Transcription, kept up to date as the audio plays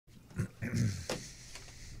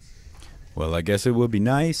Well, I guess it would be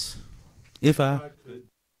nice if I could.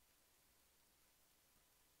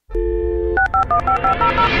 You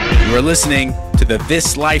are listening to the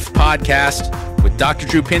This Life podcast with Dr.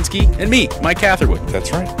 Drew Pinsky and me, Mike Catherwood.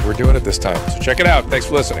 That's right. We're doing it this time. So check it out. Thanks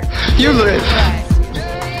for listening. You live.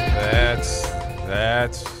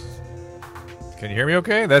 That's. Can you hear me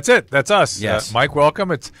okay? That's it. That's us. Yes. Mike, welcome.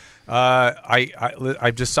 It's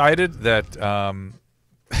I've decided that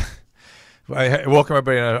I welcome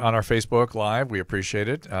everybody on our Facebook Live. We appreciate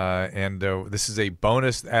it. And this is a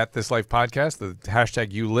bonus at This Life podcast, the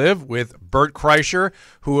hashtag You Live with Bert Kreischer,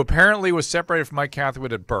 who apparently was separated from Mike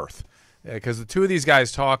Catherwood at birth. Because the two of these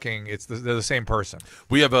guys talking, they're the same person.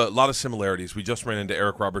 We have a lot of similarities. We just ran into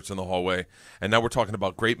Eric Roberts in the hallway, and now we're talking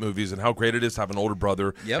about great movies and how great it is to have an older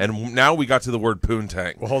brother. Yep. And now we got to the word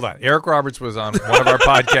poontang. Well, hold on. Eric Roberts was on one of our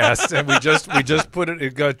podcasts, and we just put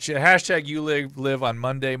it got hashtag You Live on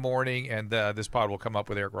Monday morning, and this pod will come up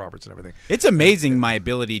with Eric Roberts and everything. It's amazing my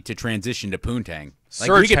ability to transition to poontang. Like,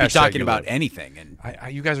 Search we could be hashtag talking You about Live. anything.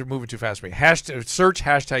 And You guys are moving too fast for me. Search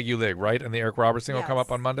hashtag You Live, right? And the Eric Roberts thing will come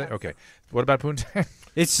up on Monday? Yes. Okay. What about Poontang?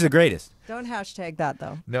 it's the greatest. Don't hashtag that,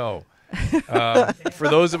 though. No. For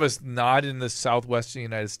those of us not in the southwestern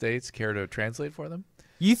United States, care to translate for them?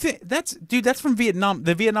 You think that's from Vietnam,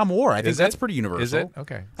 the Vietnam War. I think that's pretty universal. Is it?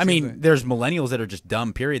 Okay. I mean, there's millennials that are just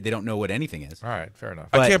dumb, period. They don't know what anything is. All right, fair enough.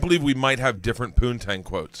 I can't believe we might have different poontang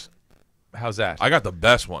quotes. How's that? I got the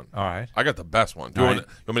best one. All right. I got the best one. Do All you right.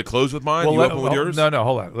 want me to close with mine? You open with yours? No,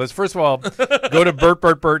 hold on. Let's first of all go to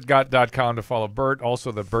BertBert.com to follow Bert.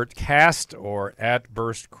 Also the Bertcast or at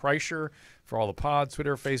Bert Kreischer for all the pods,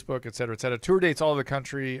 Twitter, Facebook, et cetera, et cetera. Tour dates all over the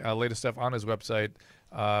country. Latest stuff on his website.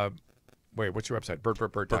 Wait, what's your website?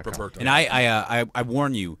 BertBert.com. And I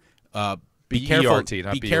warn you, be careful. B-E-R-T,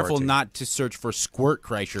 not Be careful B-E-R-T. not to search for Squirt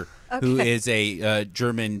Kreischer, who is a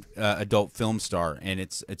German adult film star, and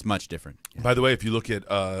it's much different. By the way, if you look at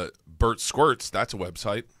Bert Squirts, that's a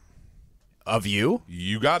website. Of you?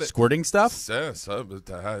 You got it. Squirting stuff? Yes,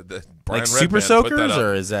 Brian Like Super Redband put that Soakers, up.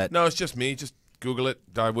 or is that? No, it's just me. Just Google it.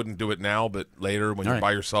 I wouldn't do it now, but later when you're right.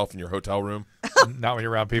 by yourself in your hotel room. Not when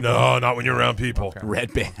you're around people. No, not when you're around people. Okay.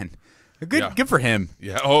 Red Band. Good, Yeah. good for him.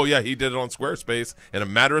 Yeah. Oh, yeah. He did it on Squarespace in a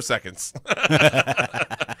matter of seconds.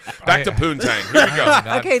 Back to Poontang. Here we go.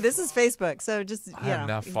 Okay, this is Facebook, so just, you I'm know.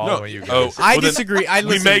 not following you guys. Oh, I well, then disagree.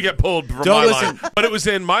 we may get pulled from Don't my listen. line, but it was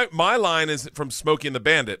in my line is from Smokey and the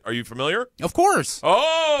Bandit. Are you familiar? Of course.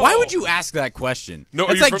 Oh, Why would you ask that question? No,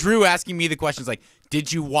 are it's you like Drew asking me the questions like,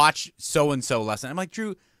 did you watch so-and-so last night? I'm like,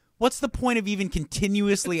 Drew, what's the point of even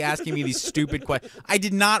continuously asking me these stupid questions? I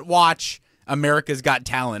did not watch America's Got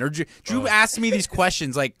Talent. Or Drew asked me these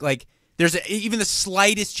questions like there's even the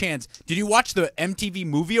slightest chance. Did you watch the MTV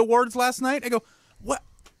Movie Awards last night? I go, what?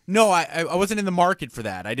 No, I wasn't in the market for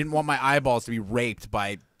that. I didn't want my eyeballs to be raped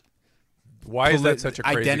by Why is that such a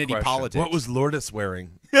crazy identity question? politics. What was Lourdes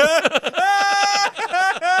wearing?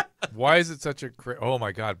 Why is it such a oh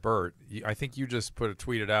my God, Bert? I think you just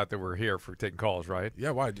tweeted out that we're here for taking calls, right?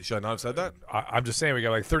 Yeah, why? Should I not have said that? I'm just saying we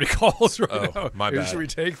got like 30 calls right now. My bad. Should we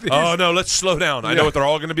take these? Oh, no, let's slow down. I know what they're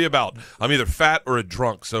all going to be about. I'm either fat or a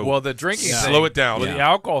drunk, so Well, the drinking thing, slow it down. Well, the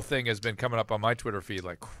alcohol thing has been coming up on my Twitter feed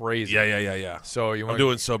like crazy. Yeah. So you I'm want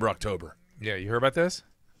doing Sober October. Yeah, you heard about this?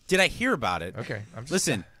 Did I hear about it? Okay.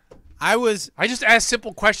 Listen, I just asked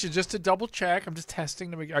simple questions just to double check. I'm just testing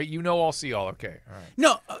to make all see all. Okay. All right.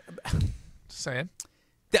 no. Just saying.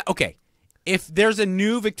 Okay, if there's a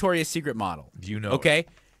new Victoria's Secret model, You know okay,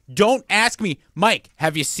 don't ask me, Mike,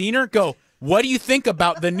 have you seen her? Go, what do you think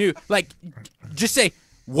about the new, just say,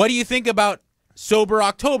 what do you think about Sober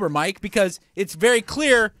October, Mike? Because it's very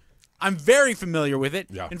clear, I'm very familiar with it.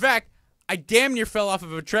 Yeah. In fact, I damn near fell off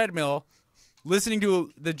of a treadmill listening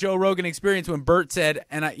to the Joe Rogan Experience when Bert said,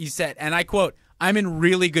 he said, and I quote, I'm in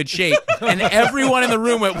really good shape. And everyone in the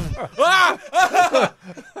room went, ah!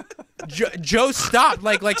 Joe stopped.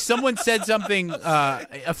 Like someone said something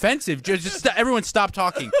offensive. Everyone stopped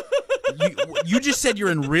talking. You just said you're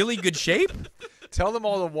in really good shape? Tell them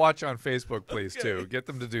all to watch on Facebook, please, too. Get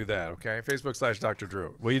them to do that, okay? Facebook/Dr.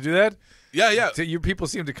 Drew. Will you do that? Yeah. So you people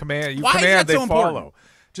seem to command. You Why is command, that so they follow. important?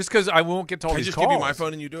 Just because I won't get to all Can I these just calls. give you my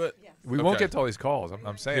phone and you do it? Yeah. We won't Okay. get to all these calls.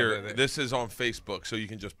 I'm saying. Here, that- this is on Facebook, so you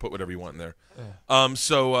can just put whatever you want in there.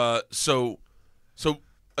 So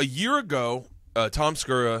a year ago, Tom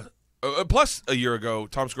Segura, plus a year ago,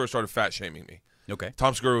 Tom Segura started fat shaming me. Okay.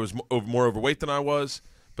 Tom Segura was more overweight than I was,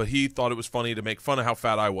 but he thought it was funny to make fun of how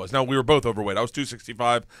fat I was. Now, we were both overweight. I was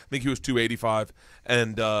 265. I think he was 285.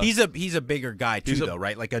 And He's a bigger guy too, though,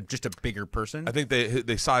 right? Like just a bigger person. I think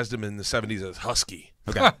they sized him in the 70s as husky.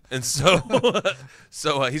 Okay. And so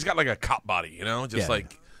he's got like a cop body, just Yeah.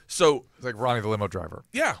 like so. It's like Ronnie the limo driver.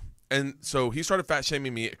 Yeah. And so he started fat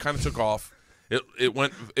shaming me. It kind of took off. It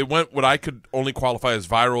went what I could only qualify as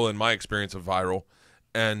viral in my experience of viral,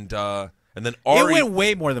 and then Ari. It went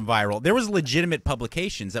way more than viral. There was legitimate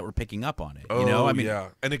publications that were picking up on it. You know, I mean, yeah.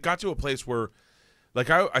 And it got to a place where, like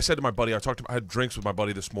I said to my buddy, I had drinks with my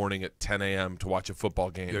buddy this morning at 10 a.m. to watch a football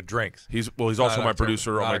game. Your drinks. He's also my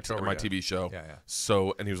producer on my yeah. TV show. Yeah, yeah.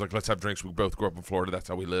 So, and he was like, let's have drinks. We both grew up in Florida. That's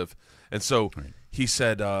how we live. And so he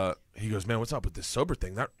said, he goes, man, what's up with this sober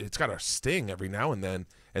thing? It's got a sting every now and then.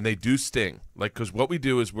 And they do sting. Like, because what we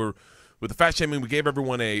do is with the fat shaming, we gave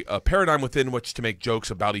everyone a paradigm within which to make jokes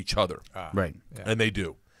about each other. right. Yeah. And they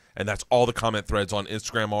do. And that's all the comment threads on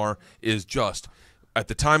Instagram is just, at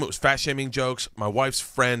the time it was fat shaming jokes. My wife's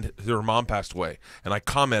friend, her mom passed away. And I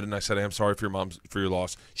commented and I said, I'm sorry for your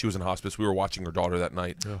loss. She was in hospice. We were watching her daughter that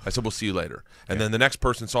night. Ugh. I said, we'll see you later. And then the next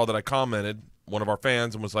person saw that I commented, one of our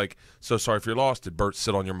fans, and was like, so sorry for your loss. Did Bert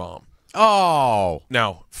sit on your mom? Oh.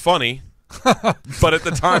 Now, funny. But at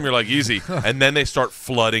the time, you're like, easy. And then they start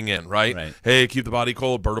flooding in, right? Hey, keep the body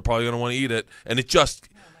cold. Bert will probably going to want to eat it. And it just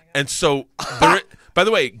 – and so by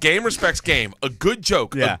the way, game respects game. A good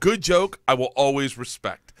joke, I will always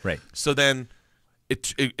respect. Right. So then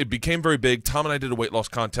it became very big. Tom and I did a weight loss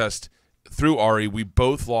contest through Ari. We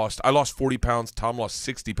both lost – I lost 40 pounds. Tom lost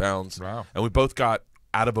 60 pounds. Wow. And we both got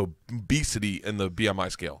out of obesity in the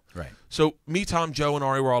BMI scale. Right. So me, Tom, Joe, and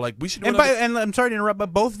Ari were all like, we should do And I'm sorry to interrupt,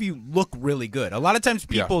 but both of you look really good. A lot of times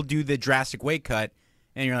people do the drastic weight cut,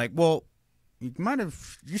 and you're like, well, you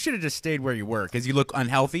should have just stayed where you were because you look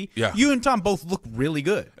unhealthy. Yeah. You and Tom both look really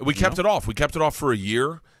good. We kept it off. We kept it off for a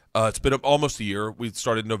year. It's been almost a year. We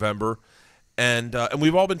started in November, and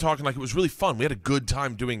we've all been talking like it was really fun. We had a good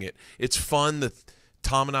time doing it. It's fun that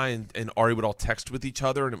Tom and I and Ari would all text with each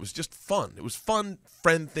other, and it was just fun. It was fun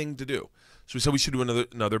friend thing to do. So we said we should do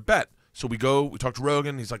another bet. So we talk to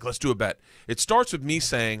Rogan. He's like, let's do a bet. It starts with me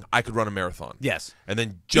saying I could run a marathon. Yes. And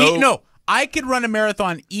then Joe. No, I could run a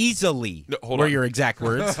marathon easily. No, hold were on. your exact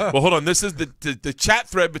words. Well, hold on. This is the chat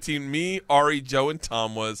thread between me, Ari, Joe, and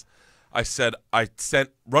Tom was, I sent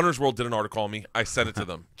Runner's World did an article on me. I sent it to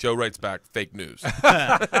them. Joe writes back, fake news.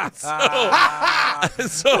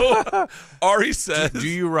 so Ari says, Do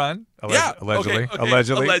you run? Yeah. Allegedly. Okay.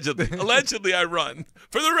 Allegedly. Allegedly, I run.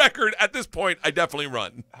 For the record, at this point, I definitely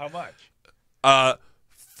run. How much?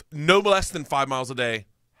 No less than 5 miles a day.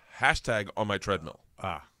 Hashtag on my treadmill.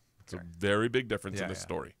 It's a very big difference in this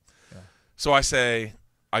story. Yeah. So I say,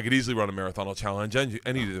 I could easily run a marathon. I'll challenge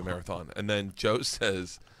any to the marathon. And then Joe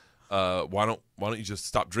says, why don't you just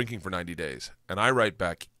stop drinking for 90 days? And I write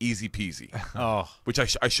back, easy peasy. Oh. Which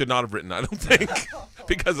I should not have written, I don't think,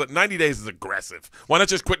 because 90 days is aggressive. Why not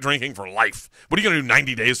just quit drinking for life? What are you going to do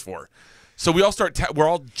 90 days for? So we all we're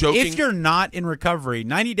all joking. If you're not in recovery,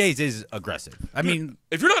 90 days is aggressive. I mean,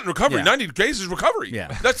 if you're not in recovery, 90 days is recovery. Yeah.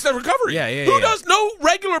 That's the recovery. Who does? No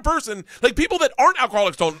regular person. Like people that aren't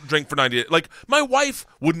alcoholics don't drink for 90 days. Like my wife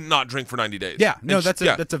would not drink for 90 days. Yeah. No, that's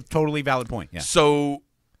a totally valid point. Yeah. So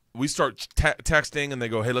we start texting, and they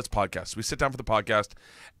go, hey, let's podcast. We sit down for the podcast,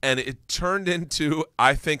 and it turned into,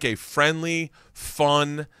 I think, a friendly,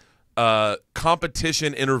 fun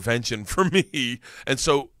competition intervention for me. And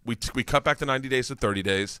so we cut back the 90 days to 30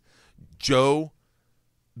 days. Joe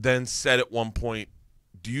then said at one point,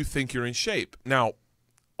 do you think you're in shape? Now,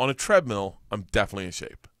 on a treadmill, I'm definitely in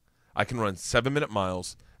shape. I can run 7-minute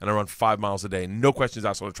miles, and I run 5 miles a day. No questions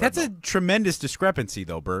asked on a treadmill. That's a tremendous discrepancy,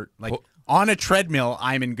 though, Bert. Like, on a treadmill,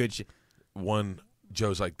 I'm in good shape.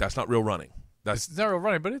 Joe's like, that's not real running. It's not real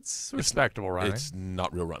running, but it's respectable running. It's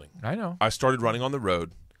not real running. I know. I started running on the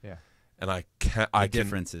road. Yeah. And I can't.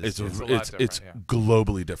 Differences. It's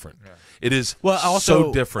globally different. Yeah. It is also,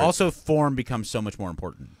 so different. Also, form becomes so much more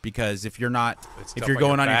important because if you're not, if you're on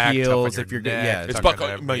going your on back, your heels, tough if you're neck, it's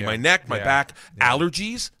tough my neck, my back,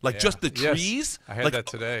 allergies, like just the trees. I had like that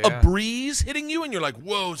today. A breeze hitting you, and you're like,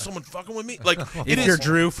 "Whoa, someone fucking with me!" Like if you're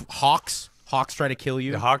Drew, Hawks try to kill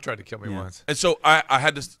you. The hawk tried to kill me once. And so I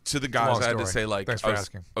had to the guys. I had to say like, thanks for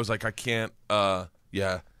asking. I was like, I can't.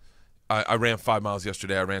 I ran 5 miles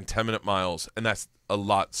yesterday. I ran 10-minute miles, and that's a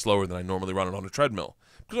lot slower than I normally run it on a treadmill.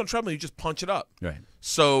 Because on a treadmill, you just punch it up. Right.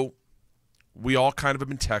 So we all kind of have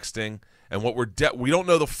been texting, and what we don't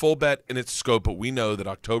know the full bet in its scope, but we know that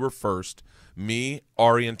October 1st, me,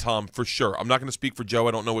 Ari, and Tom for sure. I'm not going to speak for Joe.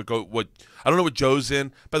 I don't know what Joe's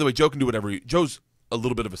in. By the way, Joe can do whatever. Joe's a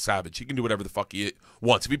little bit of a savage. He can do whatever the fuck he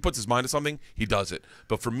wants. If he puts his mind to something, he does it.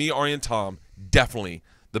 But for me, Ari, and Tom, definitely.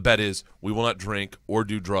 The bet is we will not drink or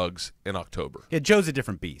do drugs in October. Yeah, Joe's a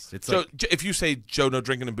different beast. It's so if you say, Joe, no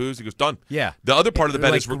drinking and booze, he goes, done. Yeah. The other part of the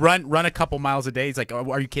bet like is run a couple miles a day. He's like, oh,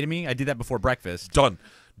 are you kidding me? I did that before breakfast. Done.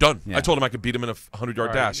 Done. Yeah. I told him I could beat him in a 100-yard All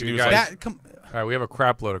right, dash, and he you was guys- like, That, All right, we have a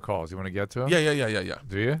crap load of calls. You want to get to them? yeah.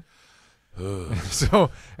 Do you? So,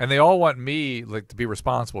 and they all want me like to be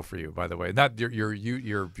responsible for you. By the way, not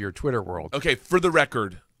your Twitter world. Okay, for the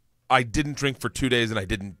record, I didn't drink for 2 days and I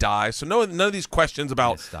didn't die. So none of these questions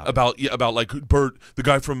about like Bert, the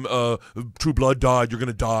guy from True Blood died. You're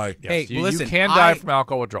gonna die. Hey, you, listen, you can die from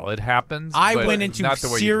alcohol withdrawal. It happens. I but went into not the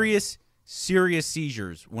way serious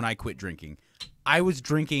seizures when I quit drinking. I was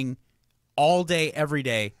drinking all day, every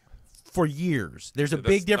day for years. There's a That's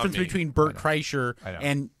big not difference me. between Bert Kreischer I know.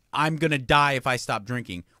 and I'm going to die if I stop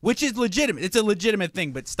drinking, which is legitimate. It's a legitimate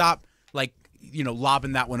thing, but stop, like,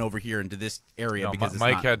 lobbing that one over here into this area No, because it's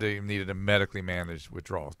Mike not. needed a medically managed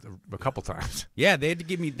withdrawal a couple times. Yeah, they had to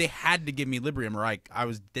give me Librium or I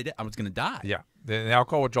was going to die. Yeah, the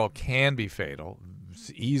alcohol withdrawal can be fatal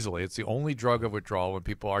easily. It's the only drug of withdrawal. When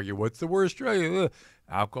people argue, "What's the worst drug?"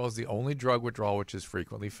 Alcohol is the only drug withdrawal which is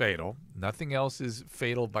frequently fatal. Nothing else is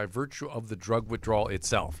fatal by virtue of the drug withdrawal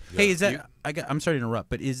itself. Hey, is that I'm sorry to interrupt,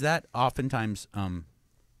 but is that oftentimes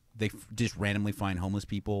they just randomly find homeless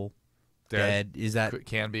people dead? Is that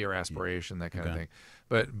Can be, or aspiration, that kind of Okay. thing.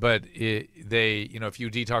 But if you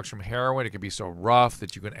detox from heroin, it can be so rough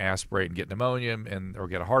that you can aspirate and get pneumonia or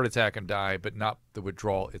get a heart attack and die, but not the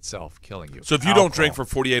withdrawal itself killing you. So if you don't drink for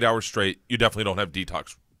 48 hours straight, you definitely don't have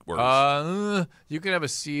detox worries. You can have a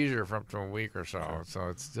seizure for up to a week or so, so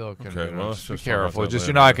it's still can Okay, well, let's just be just talk about careful. that Just later.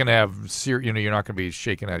 you're not going to have you're not going to be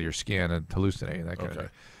shaking out of your skin and hallucinating that kind of Okay.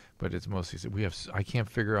 thing. But it's mostly I can't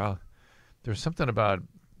figure out. There's something about.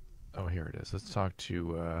 Oh, here it is. Let's talk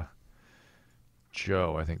to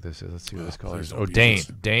Joe. I think this is. Let's see what this caller please is. don't Oh, be Dane. this.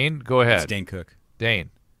 Dane, go ahead. it's Dane Cook? Dane.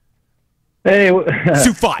 Hey,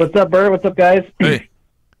 Sufi. what's up, Bert? What's up, guys? Hey.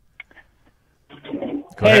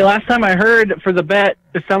 Go Hey, ahead. last time I heard for the bet,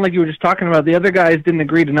 it sounded like you were just talking about the other guys didn't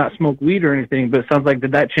agree to not smoke weed or anything, but it sounds like,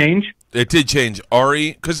 did that change? It did change.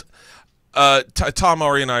 Ari, because Tom,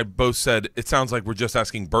 Ari, and I both said it sounds like we're just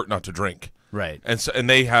asking Bert not to drink. Right. And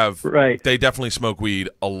they have Right. They definitely smoke weed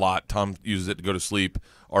a lot. Tom uses it to go to sleep.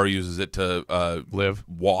 Ari uses it to Live.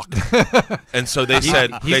 walk. And so they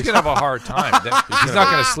said He's going to have a hard time. He's not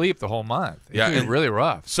going to sleep the whole month. It's Yeah, gonna be and- really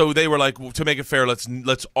rough. So they were like, well, to make it fair, let's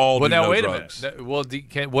all Well, do now no wait drugs. a minute. Well,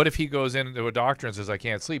 what if he goes into a doctor and says, "I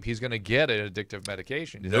can't sleep"? He's going to get an addictive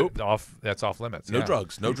medication. Is Nope. That's off limits. No Yeah.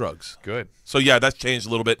 drugs. No drugs. Good. So yeah, that's changed a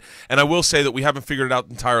little bit. And I will say that we haven't figured it out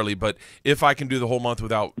entirely. But if I can do the whole month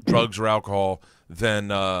without drugs or alcohol, then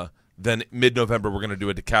mid-November we're going to do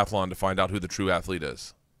a decathlon to find out who the true athlete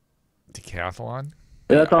is. Decathlon.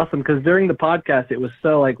 Yeah, that's awesome, because during the podcast, it was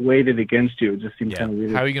so, weighted against you. It just seemed Yeah. kind of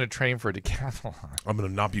weird. How are you going to train for a decathlon? I'm going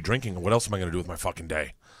to not be drinking. What else am I going to do with my fucking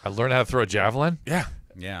day? I learned how to throw a javelin. Yeah.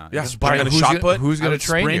 Yeah. Yeah. It's Am I gonna shot put? Who's I going would to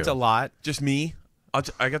train sprint you? a lot. Just me.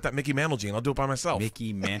 I got that Mickey Mantle gene. I'll do it by myself.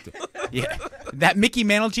 Mickey Mantle. Yeah. That Mickey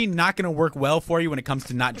Mantle gene not going to work well for you when it comes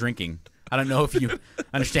to not drinking. I don't know if you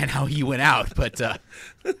understand how he went out, but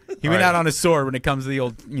he went right. out on a sword when it comes to the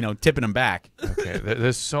old, tipping him back. Okay.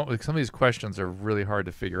 There's some of these questions are really hard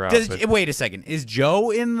to figure out. but- Wait a second. Is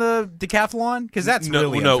Joe in the decathlon? Because that's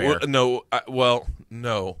really unfair. no.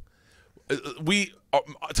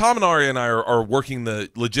 Tom and Ari and I are working the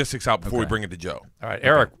logistics out before we Okay. bring it to Joe. All right,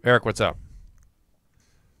 Eric. Eric, what's up?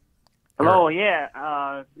 Hello,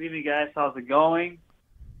 yeah. Good evening, guys. How's it going?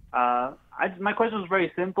 My question was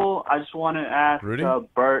very simple. I just want to ask Rudy?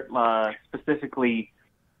 Bert specifically,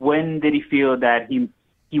 when did he feel that he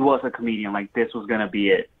was a comedian? Like this was gonna be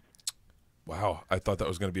it? Wow, I thought that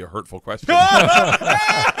was going to be a hurtful question. No.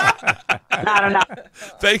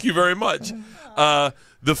 Thank you very much.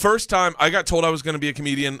 The first time I got told I was going to be a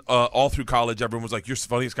comedian all through college, everyone was like, "You're the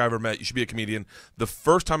funniest guy I ever met. You should be a comedian." The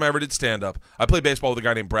first time I ever did stand-up, I played baseball with a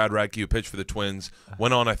guy named Brad Radke who pitched for the Twins.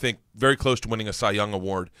 Went on, I think, very close to winning a Cy Young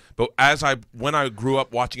Award. But when I grew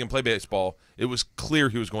up watching him play baseball, it was clear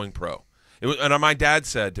he was going pro. And my dad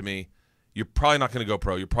said to me, "You're probably not going to go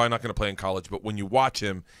pro. You're probably not going to play in college. But when you watch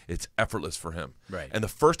him, it's effortless for him." Right. And the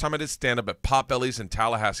first time I did stand-up at Potbelly's in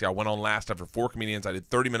Tallahassee, I went on last after 4 comedians. I did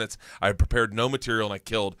 30 minutes. I had prepared no material, and I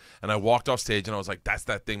killed. And I walked off stage, and I was like, that's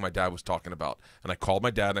that thing my dad was talking about. And I called my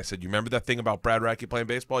dad, and I said, "You remember that thing about Brad Radke playing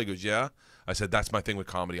baseball?" He goes, "Yeah." I said, "That's my thing with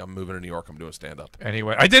comedy. I'm moving to New York. I'm doing stand-up."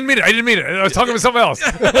 Anyway, I didn't mean it. I was talking to someone else.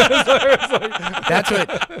 That's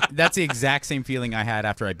the exact same feeling I had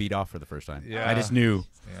after I beat off for the first time. Yeah. I just knew.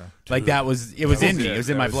 Yeah. Like it was in me. It was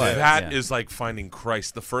in my blood. That is Yeah. like finding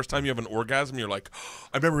Christ. The first time you have an orgasm, you're like,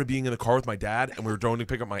 I remember being in the car with my dad, and we were going to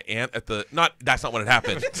pick up my aunt at the. That's not when it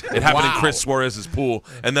happened. It happened in Wow. Chris Suarez's pool,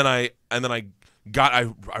 and then I've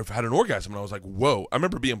had an orgasm, and I was like, whoa! I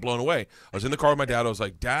remember being blown away. I was in the car with my dad. I was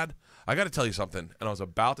like, "Dad, I got to tell you something. And I was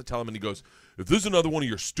about to tell him, and he goes, if this is another one of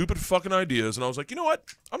your stupid fucking ideas. And I was like, you know what?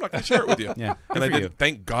 I'm not going to share it with you. Yeah, And I good for did. you.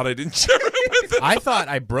 Thank God I didn't share it with him. I thought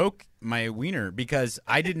I broke my wiener because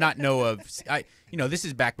I did not know of. This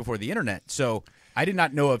is back before the internet, so I did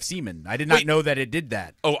not know of semen. I did not know that it did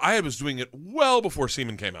that. Oh, I was doing it well before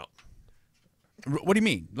semen came out. What do you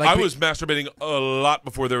mean? I was masturbating a lot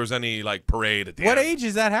before there was any parade at the What end. age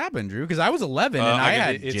does that happen, Drew? Because I was 11 and I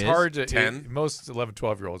had It's jizz. hard to 10. most 11,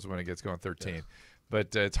 12-year-olds when it gets going 13,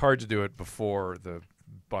 but it's hard to do it before the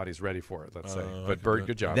body's ready for it. Let's say. But Bert,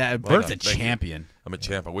 good job. That Well Bert's a done. Thank you. champion. I'm a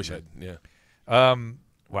champ. I wish I'd. Yeah.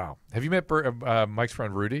 Wow. Have you met Mike's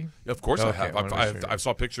friend Rudy Of course I Okay, have. I wanna make sure. I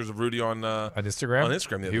saw pictures of Rudy on Instagram? On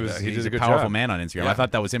Instagram the other He was day. he He's did a a good powerful job. man on Instagram. Yeah. I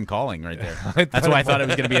thought that was him calling right there. I That's why I thought it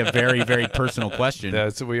was going to be a very, very personal question.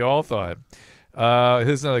 That's what we all thought.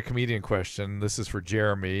 Here's another comedian question. This is for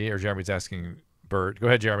Jeremy, or Jeremy's asking Bert. Go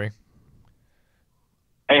ahead, Jeremy.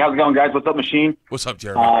 Hey, how's it going, guys? What's up, Machine? What's up,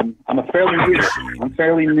 Jeremy? I'm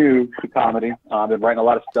fairly new to comedy. I've been writing a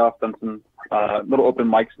lot of stuff, done some little open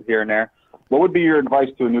mics here and there. What would be your advice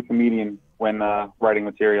to a new comedian when writing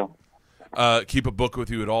material? Keep a book with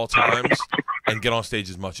you at all times and get on stage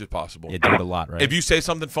as much as possible. You do it a lot, right? If you say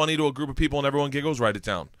something funny to a group of people and everyone giggles, write it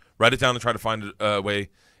down. Write it down and try to find a way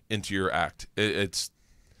into your act.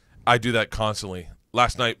 I do that constantly.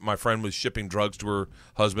 Last night, my friend was shipping drugs to her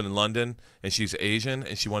husband in London, and she's Asian,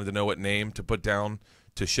 and she wanted to know what name to put down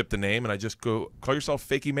to ship the name, and I just go, call yourself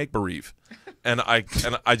Fakey Make Bereave. And I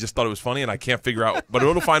just thought it was funny, and I can't figure out, but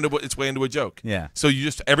it'll find its way into a joke. Yeah. So you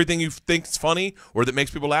just, everything you think is funny or that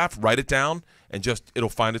makes people laugh, write it down, and it'll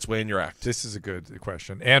find its way in your act. This is a good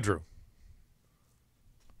question. Andrew.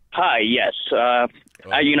 Hi, yes. I'm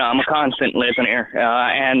a constant listener,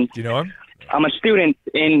 and Do you know him? I'm a student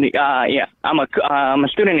in I'm a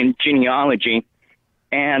student in genealogy,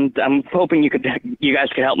 and I'm hoping you guys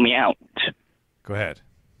could help me out. Go ahead.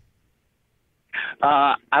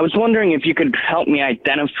 I was wondering if you could help me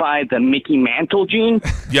identify the Mickey Mantle gene.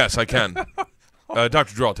 Yes, I can.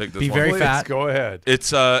 Dr. Drew, I'll take this Be one. very Please, fat. Go ahead.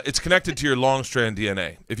 It's connected to your long strand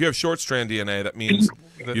DNA. If you have short strand DNA, that means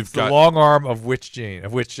you've the got long arm of which gene?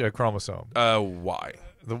 Of which chromosome? Y.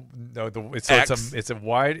 It's X.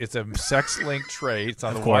 a sex-linked trait. It's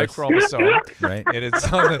on the Y course. chromosome, Right. and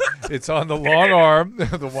it's on the long arm,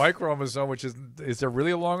 the Y chromosome. Which is there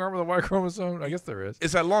really a long arm with a Y chromosome? I guess there is.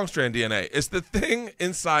 It's that long strand DNA. It's the thing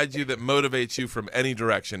inside you that motivates you from any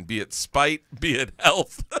direction, be it spite, be it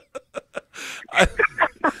health. I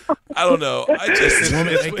don't know.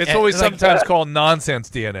 It's always sometimes called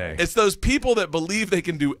nonsense DNA. It's those people that believe they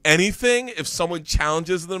can do anything if someone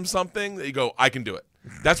challenges them something. They go, I can do it.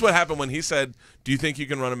 That's what happened when he said, do you think you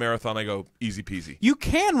can run a marathon? I go, easy peasy. You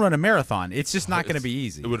can run a marathon. It's just not going to be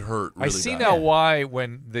easy. It would hurt really I see bad. now why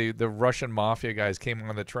when the Russian Mafia guys came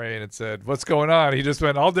on the train and said, "What's going on?" He just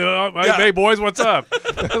went, "I'll do it. Yeah. Hey boys, what's up?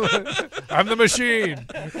 I'm the machine."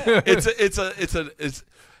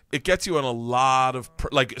 It gets you on a lot of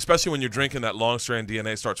especially when you're drinking, that long strand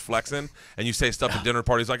DNA starts flexing, and you say stuff at dinner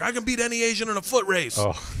parties like, "I can beat any Asian in a foot race,"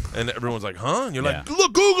 and everyone's like, "Huh?" And you're like,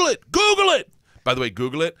 "Look, Google it." By the way,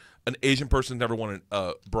 Google it. An Asian person never won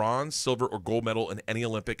a bronze, silver, or gold medal in any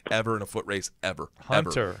Olympic ever in a foot race ever.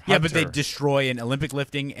 Hunter. Yeah, but they destroy in Olympic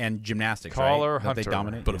lifting and gymnastics. Caller, right? Don't Hunter. They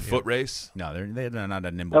dominate. But a foot race? No, they're not a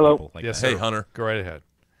nimble Hello. people like Yes, that. Hey, sir. Hunter. Go right ahead.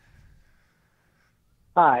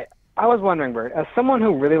 Hi. I was wondering, Bert, as someone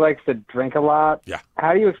who really likes to drink a lot, Yeah.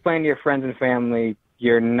 how do you explain to your friends and family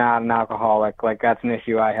you're not an alcoholic? Like, that's an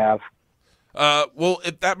issue I have. That might Well,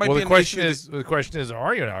 be the an question issue. is,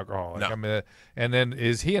 are you an alcoholic? No. I mean, and then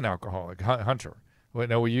is he an alcoholic, Hunter? Well,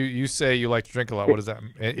 no, you say you like to drink a lot. What does that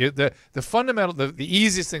mean? The fundamental, the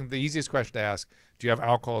easiest thing, the easiest question to ask: do you have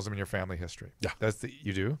alcoholism in your family history? Yeah.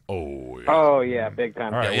 You do. Oh, yeah. Oh, yeah, big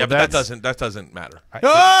time. All right. Yeah, well, but that doesn't matter.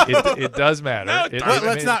 It does matter. No, It- Well, I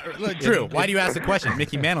let's mean, not. Look, Drew, why do you ask the question?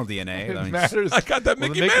 Mickey Mantle DNA. It I mean, matters. I got that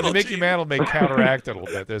Mickey Mantle The Mickey gene. Mantle may counteract it a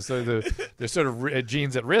little bit. There's sort of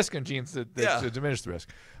genes at risk and genes that diminish the risk.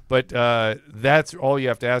 But that's all you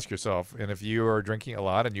have to ask yourself. And if you are drinking a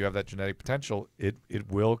lot and you have that genetic potential, it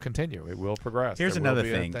will continue. It will progress. Here's There will another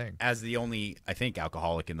be a thing. As the only, I think,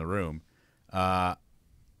 alcoholic in the room,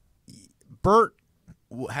 Bert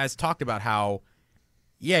has talked about how,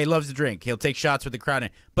 he loves to drink. He'll take shots with the crowd.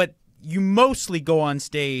 But you mostly go on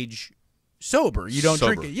stage sober. You don't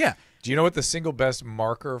Sober. drink it. Yeah. Do you know what the single best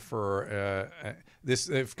marker for this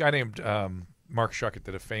guy named Mark Shuckett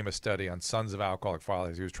did a famous study on sons of alcoholic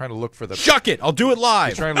fathers. He was trying to look for the Shuck it. I'll do it live.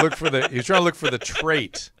 He was trying to look for the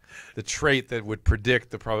trait that would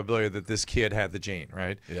predict the probability that this kid had the gene,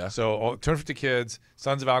 right? Yeah. So 250 kids,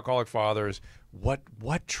 sons of alcoholic fathers,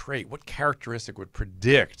 what trait, what characteristic would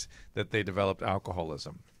predict that they developed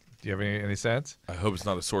alcoholism? Do you have any sense? I hope it's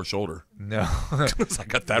not a sore shoulder. No. I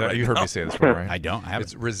got that right. You heard now. me say this before, right? I don't. I haven't.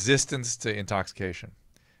 It's resistance to intoxication.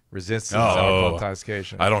 Resistance to alcohol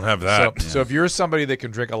intoxication. I don't have that. So if you're somebody that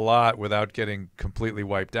can drink a lot without getting completely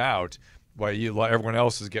wiped out, while everyone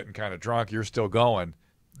else is getting kind of drunk, you're still going.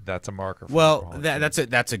 That's a marker. For well, that's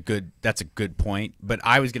a good point. But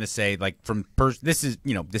I was going to say, like, this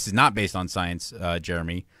is not based on science,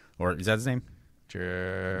 Jeremy, or is that his name?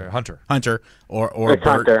 Hunter or It's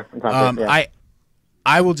Bert. Hunter. It's Hunter, yeah.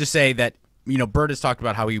 I will just say that Bert has talked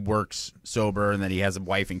about how he works sober and that he has a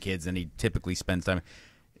wife and kids and he typically spends time.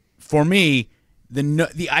 For me,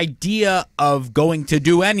 the idea of going to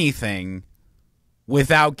do anything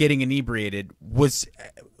without getting inebriated was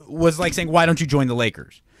like saying, why don't you join the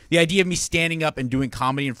Lakers? The idea of me standing up and doing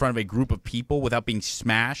comedy in front of a group of people without being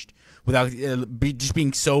smashed, without just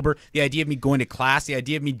being sober, the idea of me going to class, the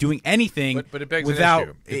idea of me doing anything but it begs without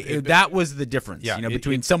an issue. that was the difference. Yeah,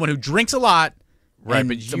 between someone who drinks a lot, right? and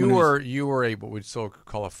But you were a what we'd still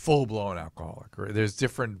call a full blown alcoholic. Right? There's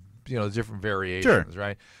different variations,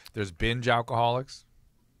 right? There's binge alcoholics.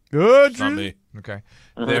 Good. It's not me. Okay.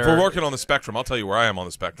 If we're working on the spectrum, I'll tell you where I am on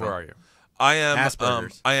the spectrum. Where are you? I am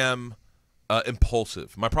Asperger's. I am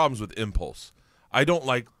impulsive. My problem's with impulse. I don't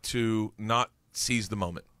like to not seize the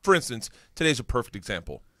moment. For instance, today's a perfect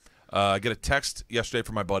example. I get a text yesterday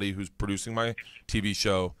from my buddy who's producing my TV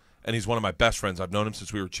show, and he's one of my best friends. I've known him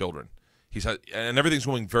since we were children. And everything's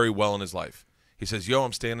going very well in his life. He says, "Yo,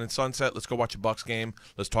 I'm staying in Sunset. Let's go watch a Bucks game.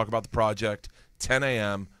 Let's talk about the project. 10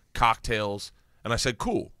 a.m., cocktails." And I said,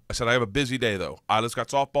 cool. I said, I have a busy day, though. Isla's got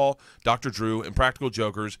softball, Dr. Drew, Impractical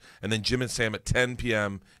Jokers, and then Jim and Sam at 10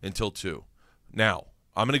 p.m. until 2. Now,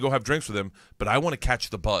 I'm going to go have drinks with him, but I want to catch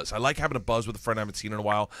the buzz. I like having a buzz with a friend I haven't seen in a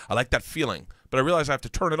while. I like that feeling. But I realize I have to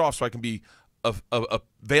turn it off so I can be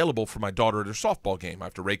available for my daughter at her softball game. I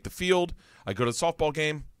have to rake the field. I go to the softball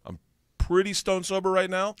game. I'm pretty stone sober right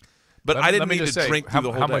now. But I didn't need to drink through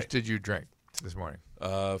the whole day. How much did you drink this morning?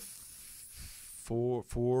 Four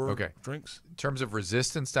drinks. In terms of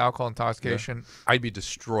resistance to alcohol intoxication, I'd be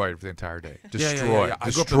destroyed for the entire day. Destroyed. Yeah.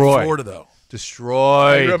 I grew up in Florida, though.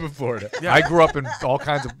 Destroyed. I grew up in Florida. Yeah. I grew up in all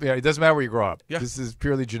kinds of. Yeah, it doesn't matter where you grow up. Yeah. This is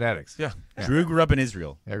purely genetics. Yeah. Drew grew up in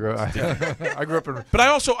Israel. I grew up in. But I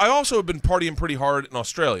also have been partying pretty hard in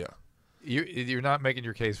Australia. You're not making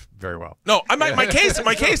your case very well. No, my case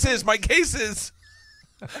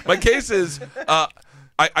is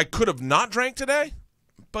I could have not drank today,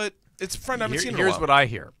 but it's a friend I haven't seen in a while. Here's what I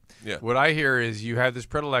hear. Yeah. What I hear is you have this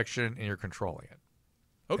predilection and you're controlling it.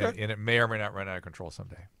 Okay. And it may or may not run out of control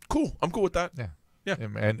someday. Cool. I'm cool with that. Yeah. Yeah.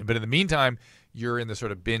 But in the meantime, you're in the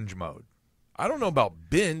sort of binge mode. I don't know about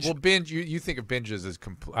binge. Well, binge. You think of binges as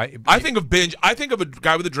complete. I think of binge. I think of a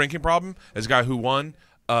guy with a drinking problem as a guy who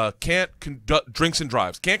drinks and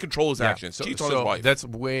drives, can't control his actions, cheats on his wife. That's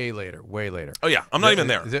way later. Oh yeah, I'm not even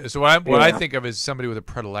there. So what I think of is somebody with a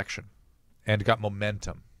predilection and got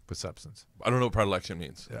momentum with substance. I don't know what predilection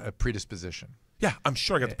means. A predisposition. Yeah, I'm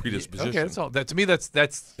sure I got the predisposition. Okay, that's all. To me, that's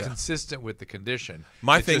consistent with the condition.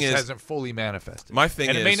 My it thing just is hasn't fully manifested. My thing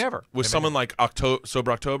and is, it may never. With someone like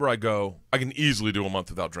Sober October, I can easily do a month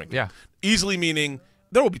without drinking. Yeah, easily meaning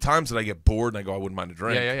there will be times that I get bored and I go, I wouldn't mind a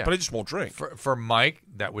drink. Yeah. But I just won't drink. For Mike,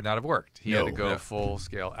 that would not have worked. He had to go full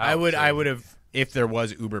scale. I would have, if there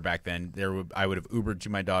was Uber back then. I would have Ubered to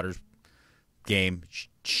my daughter's game,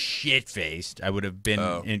 shit faced. I would have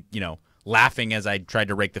been, laughing as I tried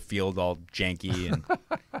to rake the field, all janky and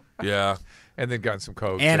yeah, and then gotten some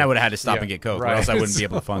coke. And I would have had to stop and get coke, right. or else I wouldn't be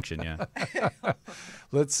able to function. Yeah.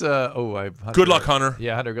 Let's. Hunter, good luck, Hunter.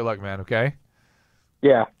 Yeah, Hunter. Good luck, man. Okay.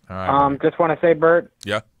 Yeah. All right. Just want to say, Bert.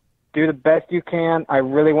 Yeah. Do the best you can. I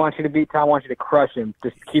really want you to beat Tom. I want you to crush him.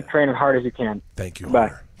 Just keep training hard as you can. Thank you, Bye.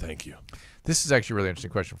 Hunter. Thank you. This is actually a really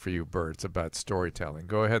interesting question for you, Bert. It's about storytelling.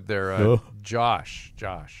 Go ahead there, Josh.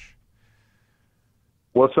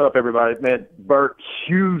 What's up, everybody? Man, Bert,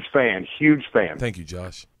 huge fan. Thank you,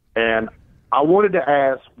 Josh. And I wanted to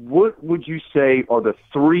ask, what would you say are the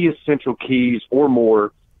 3 essential keys or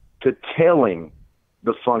more to telling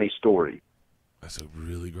the funny story? That's a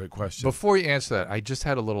really great question. Before you answer that, I just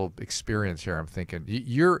had a little experience here. I'm thinking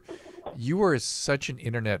you are such an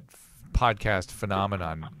internet podcast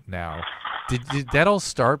phenomenon now. Did that all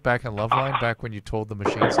start back in Loveline, back when you told the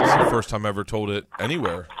machines? This is the first time I ever told it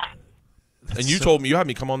anywhere. And you told me, you had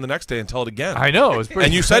me come on the next day and tell it again. I know. It was pretty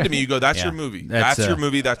and you said to me, you go, that's your movie. That's your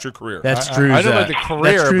movie. That's your career. That's Drew's, I don't know the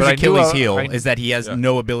career, that's Drew's but Achilles heel is that he has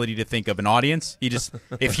no ability to think of an audience. He just,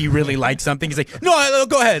 if he really likes something, he's like, no,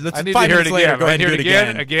 go ahead. I need to hear it again. Go ahead and do it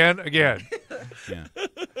again.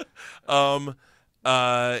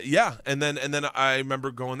 Yeah, and then I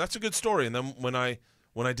remember going, "That's a good story." And then when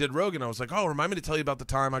I did Rogan, I was like, "Oh, remind me to tell you about the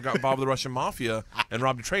time I got involved with the Russian Mafia and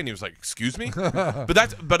robbed a train." He was like, "Excuse me," I'll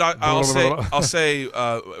say,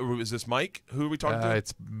 is this Mike? Who are we talking to?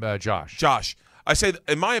 It's Josh. Josh. I say,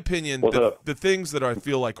 in my opinion, the things that I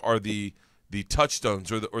feel like are the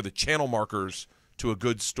touchstones or the channel markers to a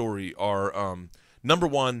good story are number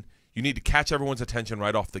one, you need to catch everyone's attention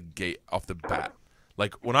right off the bat.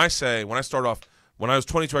 Like when I start off. When I was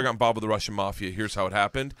 22, I got involved with the Russian Mafia. Here's how it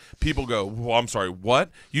happened. People go, well, I'm sorry,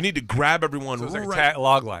 what? You need to grab everyone. So it's like a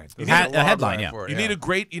log line. A headline, yeah. You need a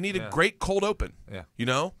great cold open. Yeah. You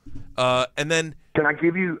know, and then can I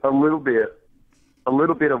give you a little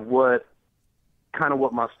bit of what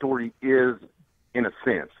my story is in a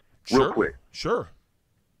sense, real quick. Sure.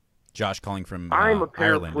 Josh calling from I'm a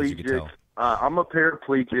Ireland, as you can paraplegic. tell. I'm a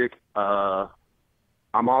paraplegic.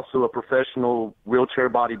 I'm also a professional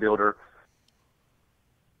wheelchair bodybuilder.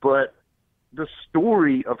 But the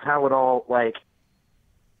story of how it all, like,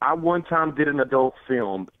 I one time did an adult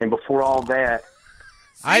film, and before all that,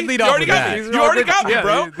 I'd lead off with that. You already got me,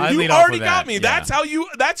 bro. You already got me. Yeah.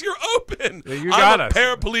 That's your open. Yeah, you got I'm a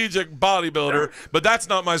paraplegic bodybuilder, but that's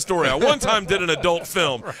not my story. I one time did an adult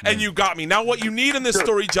film, and you got me. Now what you need in this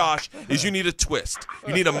story, Josh, is you need a twist.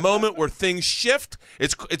 You need a moment where things shift.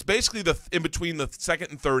 It's basically in between the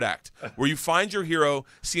second and third act, where you find your hero,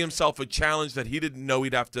 see himself a challenge that he didn't know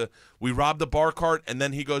he'd have to. We robbed the bar cart, and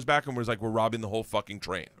then he goes back and was like, we're robbing the whole fucking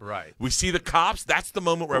train. Right. We see the cops. That's the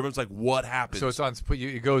moment where everyone's like, what happened? So it's on.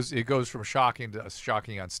 It goes from shocking to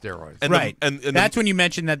shocking on steroids. And right. And that's when you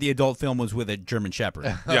mentioned that the adult film was with a German Shepherd.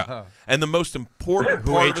 Yeah. And the most important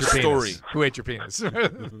part of the story. Who ate your penis?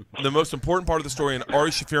 The most important part of the story, and Ari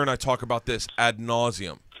Shaffir and I talk about this ad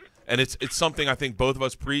nauseum. And it's something I think both of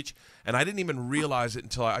us preach. And I didn't even realize it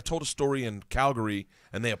until I told a story in Calgary,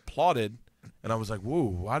 and they applauded. And I was like, whoa,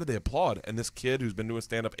 why did they applaud? And this kid who's been doing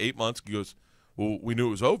stand-up 8 months goes, well, we knew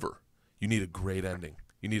it was over. You need a great ending.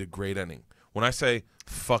 You need a great ending. When I say,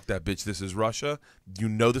 fuck that bitch, this is Russia, you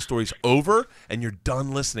know the story's over, and you're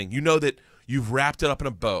done listening. You know that you've wrapped it up in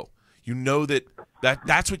a bow. You know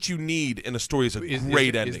that's what you need in a story is a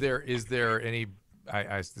great ending. Is there any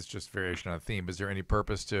it's just variation on the theme. Is there any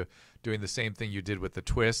purpose to doing the same thing you did with the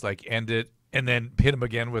twist, like end it and then hit him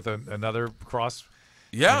again with another cross?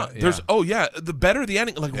 Yeah, the better the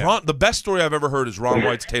ending. Like the best story I've ever heard is Ron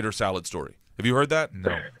White's tater salad story. Have you heard that?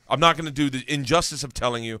 No. I'm not going to do the injustice of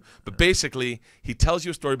telling you, but basically he tells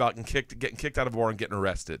you a story about getting kicked out of a bar and getting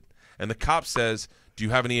arrested. And the cop says, do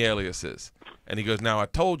you have any aliases? And he goes, now I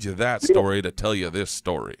told you that story to tell you this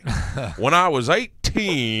story. When I was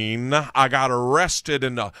 18, I got arrested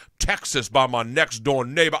in Texas by my next door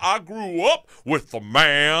neighbor. I grew up with the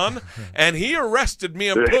man, and he arrested me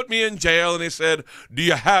and put me in jail, and he said, do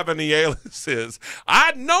you have any aliases?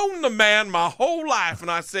 I'd known the man my whole life, and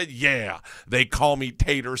I said, yeah, they call me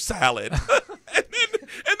Tater Salad. and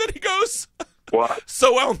then he goes... What?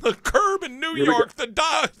 So on the curb in New York,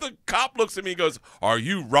 the cop looks at me and goes, are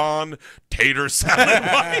you Ron Tater Salad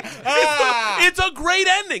White? It's a great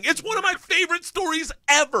ending. It's one of my favorite stories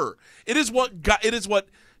ever. But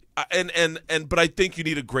I think you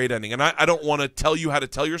need a great ending. And I don't want to tell you how to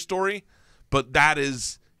tell your story, but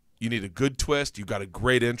you need a good twist. You got a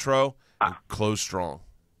great intro and close strong.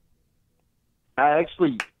 I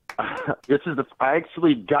actually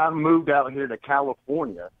got moved out here to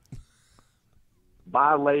California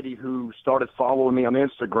by a lady who started following me on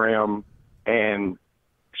Instagram, and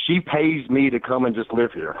she pays me to come and just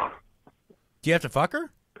live here. Do you have to fuck her?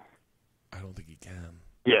 I don't think he can.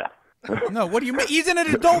 Yeah. No, what do you mean? He's in an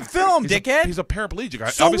adult film, dickhead. He's a paraplegic.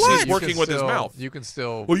 So obviously, what? he's working with his mouth. You can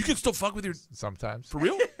still. Well, you can still fuck with your. Sometimes. For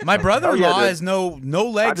real? My brother-in-law has no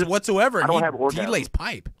legs whatsoever. I don't have he orgasms. lays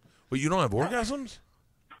pipe. Well, you don't have orgasms?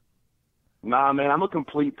 Nah, man, I'm a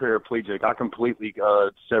complete paraplegic. I completely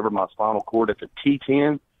severed my spinal cord at the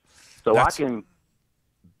T10, so I can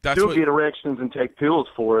still get erections and take pills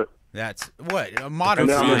for it. That's modern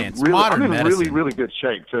science, I'm modern in medicine. really, really good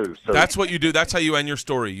shape too. So. That's what you do. That's how you end your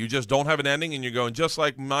story. You just don't have an ending, and you're going just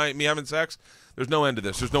like me having sex. There's no end to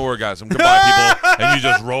this. There's no orgasm. Goodbye, people, and you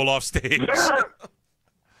just roll off stage.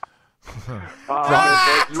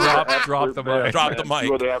 Drop the mic. Drop the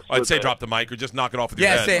mic. I'd say drop the mic or just knock it off with your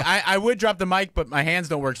head. Yeah, I would drop the mic, but my hands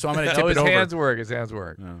don't work, so I'm going to tip it over. His hands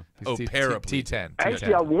work. Paraplegic. T10.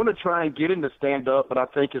 Actually, I want to try and get into stand-up, but I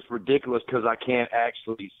think it's ridiculous because I can't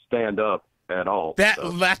actually stand up at all.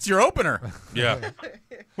 That's your opener. Yeah.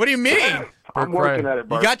 What do you mean? I'm working at it,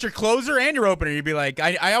 Bert. You got your closer and your opener. You'd be like,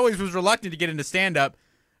 I always was reluctant to get into stand-up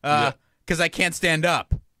because I can't stand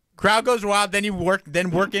up. Crowd goes wild, then you work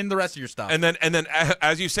in the rest of your stuff. And then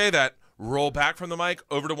as you say that, roll back from the mic,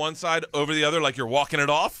 over to one side, over the other, like you're walking it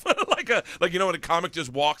off, like you know when a comic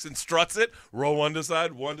just walks and struts it. Roll one to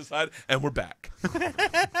side, and we're back.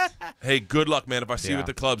 Hey, good luck, man. If I see you at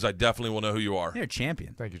the clubs, I definitely will know who you are. You're a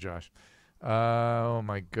champion. Thank you, Josh. Oh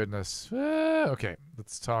my goodness. Okay,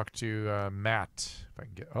 let's talk to Matt. If I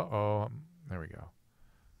can get. There we go.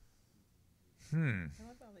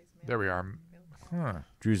 There we are.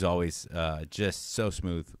 Drew's always just so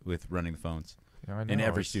smooth with running the phones in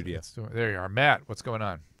every studio. There you are. Matt, what's going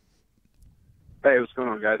on? Hey, what's going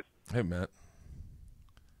on, guys? Hey, Matt.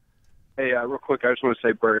 Hey, real quick, I just want to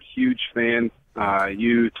say, Bert, huge fan.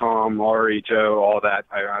 You, Tom, Laurie, Joe, all that.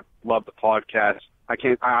 I love the podcast.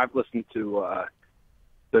 I've listened to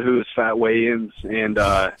the Who's Fat Weigh-Ins and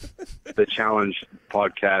the Challenge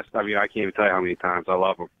podcast. I mean, I can't even tell you how many times I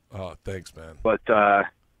love them. Oh, thanks, man. But I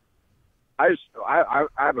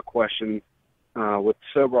have a question with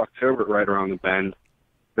Sober October right around the bend.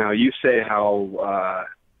 Now, you say how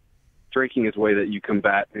drinking is a way that you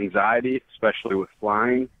combat anxiety, especially with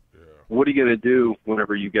flying. Yeah. What are you going to do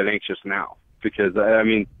whenever you get anxious now? Because, I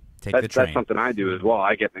mean, that's something I do as well.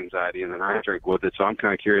 I get anxiety, and then I drink with it. So I'm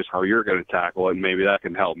kind of curious how you're going to tackle it, and maybe that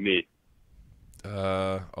can help me.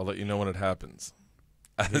 I'll let you know when it happens.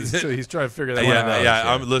 He's trying to figure that out.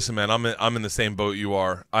 Yeah. Listen, man. I'm in the same boat you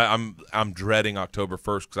are. I'm dreading October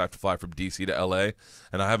 1st because I have to fly from DC to LA,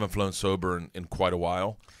 and I haven't flown sober in quite a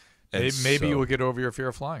while. And maybe you will get over your fear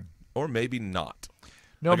of flying, or maybe not.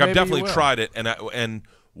 No, I've definitely tried it, and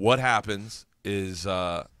what happens is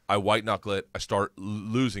I white knuckle it. I start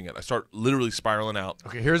losing it. I start literally spiraling out.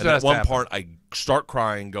 Okay, here's at one part. I start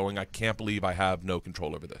crying, going, "I can't believe I have no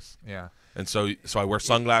control over this." Yeah. And so I wear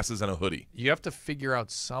sunglasses and a hoodie. You have to figure out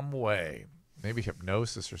some way, maybe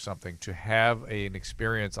hypnosis or something, to have an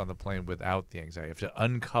experience on the plane without the anxiety. You have to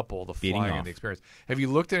uncouple the flying and the experience. Have you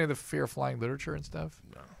looked at any of the fear of flying literature and stuff?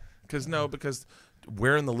 No. Because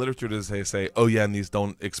where in the literature does they say, "Oh yeah, and these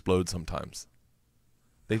don't explode sometimes"?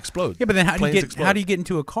 They explode. Yeah, but then how do you get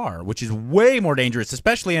into a car, which is way more dangerous,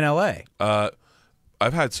 especially in LA?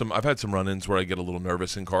 I've had some run-ins where I get a little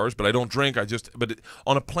nervous in cars, but I don't drink.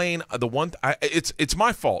 On a plane, it's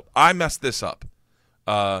my fault. I messed this up.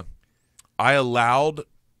 I allowed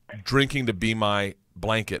drinking to be my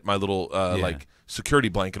blanket, my little like security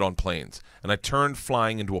blanket on planes, and I turned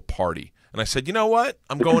flying into a party. And I said, you know what?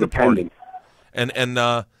 I'm going to party. And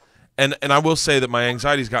I will say that my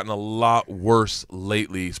anxiety's gotten a lot worse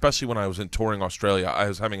lately, especially when I was in touring Australia. I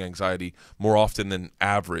was having anxiety more often than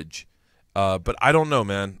average. But I don't know,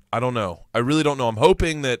 man. I don't know. I really don't know. I'm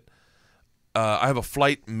hoping that I have a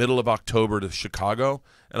flight middle of October to Chicago,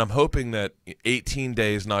 and I'm hoping that 18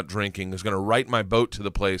 days not drinking is going to right my boat to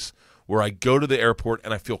the place where I go to the airport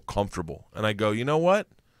and I feel comfortable. And I go, you know what?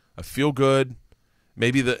 I feel good.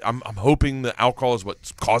 Maybe I'm hoping the alcohol is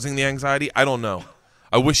what's causing the anxiety. I don't know.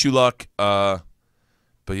 I wish you luck. But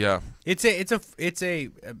yeah, it's a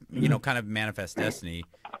kind of manifest destiny.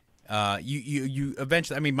 You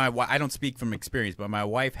eventually. I mean, I don't speak from experience, but my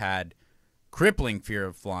wife had crippling fear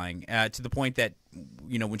of flying to the point that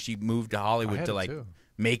when she moved to Hollywood to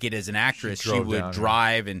make it as an actress, she would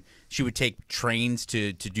drive and she would take trains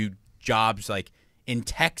to do jobs like in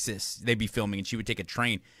Texas. They'd be filming and she would take a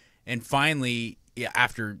train, and finally,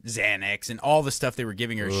 after Xanax and all the stuff they were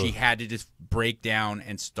giving her, she had to just break down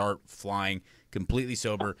and start flying completely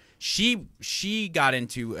sober. She got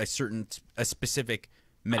into a specific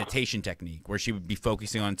meditation technique where she would be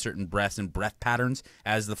focusing on certain breaths and breath patterns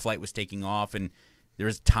as the flight was taking off, and there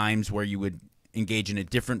was times where you would engage in a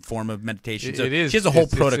different form of meditation. So she has a whole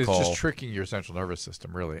protocol. It's just tricking your central nervous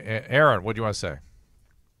system, really. Aaron, what do you want to say?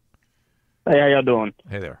 Hey, how y'all doing?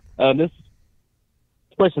 Hey there. This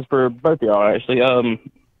question's for both of y'all, actually.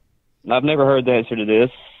 I've never heard the answer to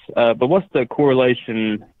this, but what's the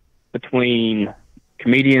correlation between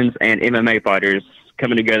comedians and MMA fighters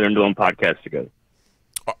coming together and doing podcasts together?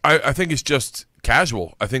 I think it's just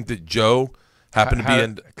casual. I think that Joe happened to be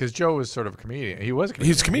in because Joe was sort of a comedian. He was a comedian.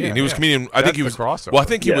 He was a comedian. He was a comedian. I think he was crossover. Well, I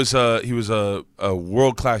think he was a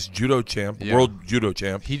world-class judo champ, world judo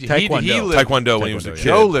champ. Taekwondo when he was a kid.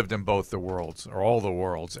 Joe lived in both the worlds or all the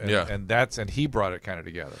worlds, and he brought it kind of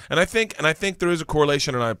together. And I think there is a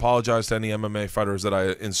correlation, and I apologize to any MMA fighters that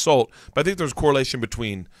I insult, but I think there's a correlation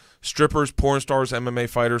between strippers, porn stars, MMA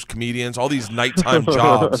fighters, comedians, all these nighttime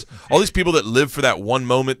jobs, all these people that live for that one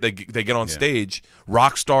moment they get on stage,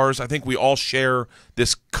 rock stars. I think we all share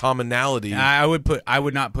this commonality. I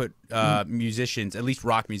would not put musicians, at least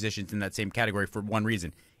rock musicians, in that same category for one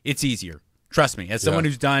reason. It's easier. Trust me. As someone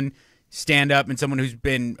who's done stand-up and someone who's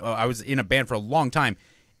been I was in a band for a long time,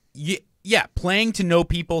 playing to no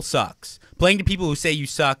people sucks. Playing to people who say you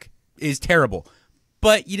suck is terrible.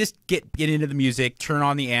 But you just get into the music, turn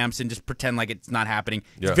on the amps, and just pretend like it's not happening.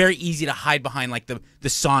 Yeah. It's very easy to hide behind like the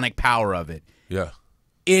sonic power of it. Yeah.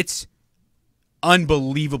 It's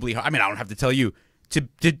unbelievably hard. I mean, I don't have to tell you to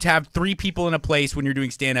have 3 people in a place when you're doing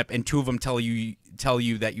stand-up and 2 of them tell you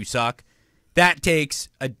that you suck. That takes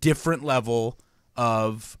a different level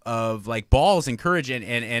of like balls and courage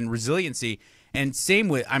and resiliency. And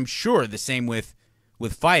I'm sure the same with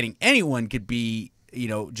fighting. Anyone could be,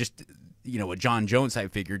 just a John Jones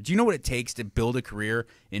type figure. Do you know what it takes to build a career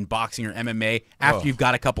in boxing or MMA after you've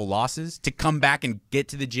got a couple losses, to come back and get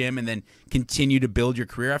to the gym and then continue to build your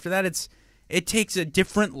career after that? It takes a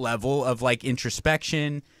different level of like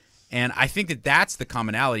introspection. And I think that's the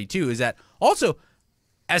commonality too, is that also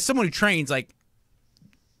as someone who trains, like,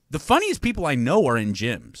 the funniest people I know are in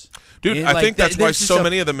gyms. Dude, I think that's why so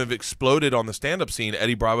many of them have exploded on the stand-up scene.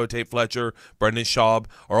 Eddie Bravo, Tate Fletcher, Brendan Schaub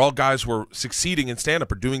are all guys who are succeeding in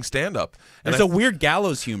stand-up or doing stand-up. There's a weird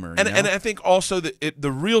gallows humor. And I think also that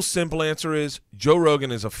the real simple answer is Joe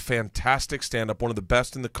Rogan is a fantastic stand-up, one of the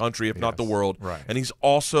best in the country, if not the world. Right. And he's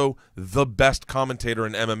also the best commentator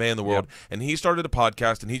in MMA in the world. Yep. And he started a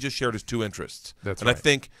podcast, and he just shared his 2 interests. That's and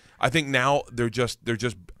right. I think now they're just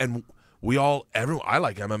and I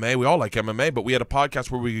like MMA. We all like MMA, but we had a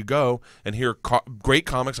podcast where we could go and hear great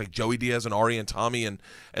comics like Joey Diaz and Ari and Tommy, and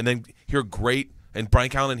then hear great, and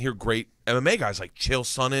Brian Callen, and hear great MMA guys like Chael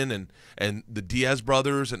Sonnen and the Diaz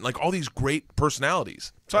brothers, and like all these great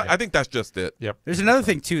personalities. So I think that's just it. Yep. There's another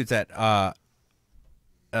thing too, is that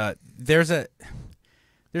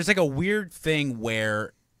there's like a weird thing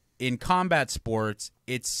where in combat sports,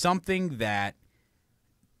 it's something that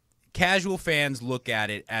casual fans look at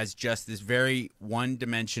it as just this very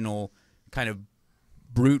one-dimensional kind of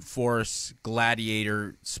brute force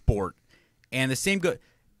gladiator sport. And the same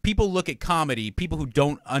people look at comedy, people who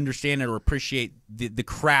don't understand it or appreciate the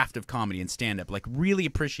craft of comedy and stand-up, like really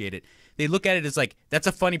appreciate it. They look at it as like, that's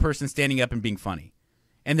a funny person standing up and being funny.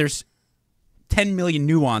 And there's 10 million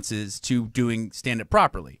nuances to doing stand-up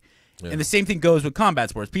properly. Yeah. And the same thing goes with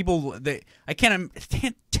combat sports. I can't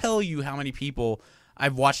tell you how many people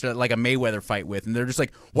I've watched a Mayweather fight with, and they're just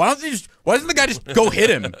like, why doesn't the guy just go hit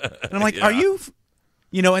him? And I'm like, are you,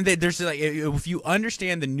 and there's like, if you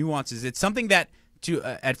understand the nuances, it's something that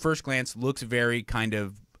at first glance looks very kind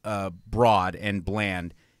of broad and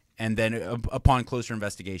bland, and then upon closer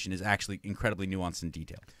investigation is actually incredibly nuanced and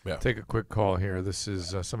detailed. Yeah. Take a quick call here. This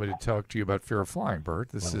is somebody to talk to you about fear of flying, Bert.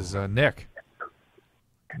 This is Nick.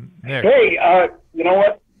 Nick. Hey, you know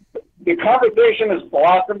what? The conversation has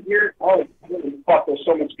blossomed here. Oh, fuck, there's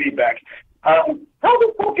so much feedback. How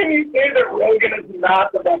the fuck can you say that Rogan is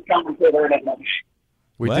not the best commentator in MMA?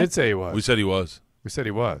 We did say he was. We said he was. We said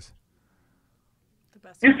he was.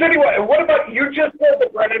 You said he was. What about, you just said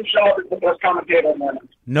that Brendan Schaub is the best commentator in MMA.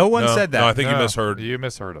 No one said that. No, I think you misheard. You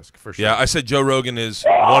misheard us, for sure. Yeah, I said Joe Rogan is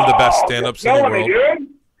one of the best stand-ups in the world.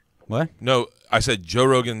 What? No, I said Joe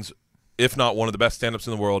Rogan's, if not one of the best stand-ups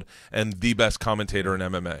in the world, and the best commentator in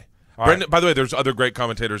MMA. Brendan, by the way, there's other great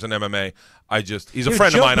commentators in MMA. He's a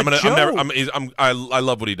friend of mine. I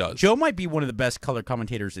love what he does. Joe might be one of the best color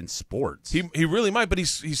commentators in sports. He really might, but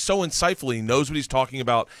he's so insightful. He knows what he's talking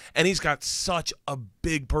about, and he's got such a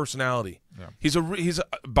big personality. Yeah.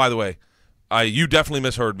 By the way, you definitely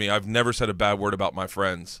misheard me. I've never said a bad word about my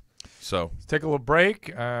friends. So let's take a little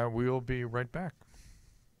break. We'll be right back.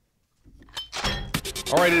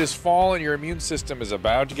 All right, it is fall and your immune system is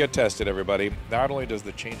about to get tested, everybody. Not only does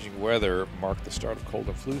the changing weather mark the start of cold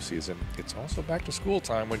and flu season, it's also back to school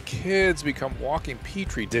time when kids become walking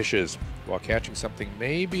petri dishes. While catching something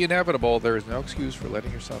may be inevitable, there is no excuse for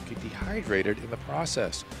letting yourself get dehydrated in the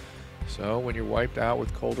process. So when you're wiped out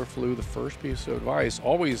with cold or flu, the first piece of advice,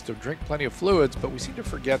 always to drink plenty of fluids, but we seem to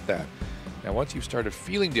forget that. Now, once you've started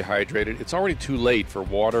feeling dehydrated, it's already too late for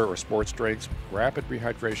water or sports drinks. Rapid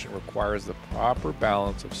rehydration requires the proper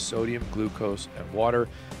balance of sodium, glucose, and water,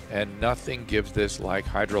 and nothing gives this like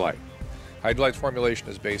Hydrolyte. Hydrolyte's formulation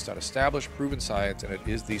is based on established, proven science, and it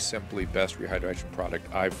is the simply best rehydration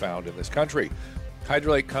product I've found in this country.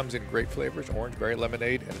 Hydrolyte comes in great flavors, orange, berry,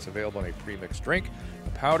 lemonade, and it's available in a pre-mixed drink, a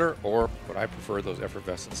powder, or what I prefer, those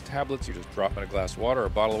effervescence tablets. You just drop in a glass of water or a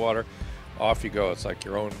bottle of water, off you go. It's like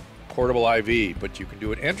your own portable IV, but you can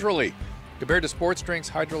do it enterally. Compared to sports drinks,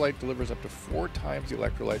 Hydrolyte delivers up to 4 times the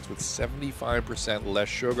electrolytes with 75% less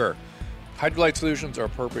sugar. Hydrolyte solutions are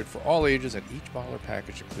appropriate for all ages, and each bottle or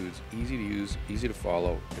package includes easy-to-use,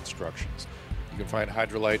 easy-to-follow instructions. You can find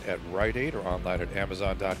Hydrolyte at Rite Aid or online at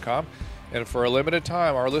Amazon.com. And for a limited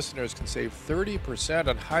time, our listeners can save 30%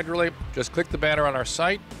 on Hydrolate. Just click the banner on our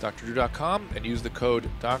site, drdrew.com, and use the code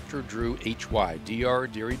DRDREWHY,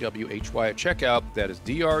 DRDREWHY at checkout. That is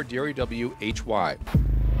DRDREWHY.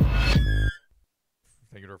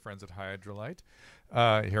 Thank you to our friends at Hydrolite.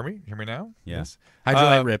 Hear me? Hear me now? Yes.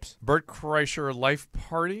 Hydrolite rips. Bert Kreischer Life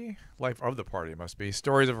of the Party, it must be.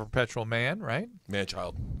 Stories of a Perpetual Man, right?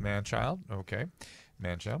 Man-child. Okay.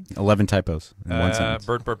 Man-child. 11 typos in one sentence.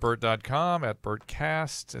 BertBertBert.com, at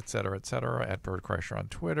BertCast, et cetera, at Bert Kreischer on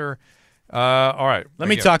Twitter. All right. Let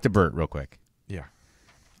me talk to Bert real quick. Yeah.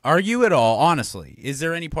 Are you at all, honestly, is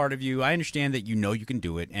there any part of you, I understand that you know you can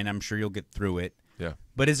do it, and I'm sure you'll get through it. Yeah.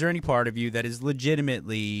 But is there any part of you that is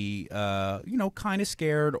legitimately, kind of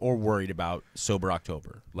scared or worried about Sober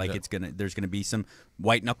October? Like there's gonna be some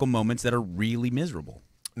white knuckle moments that are really miserable.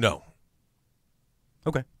 No.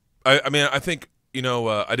 Okay. I mean, I think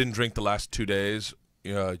I didn't drink the last 2 days.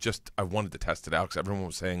 I wanted to test it out because everyone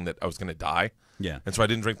was saying that I was gonna die. Yeah. And so I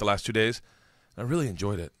didn't drink the last 2 days. I really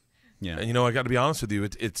enjoyed it. Yeah. And I got to be honest with you,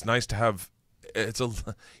 it's nice to have.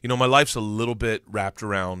 My life's a little bit wrapped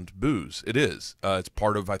around booze. It is. It's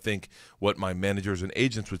part of, I think, what my managers and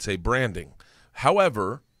agents would say, branding.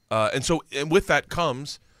 However, and with that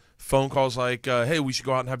comes phone calls like, hey, we should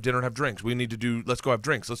go out and have dinner and have drinks. Let's go have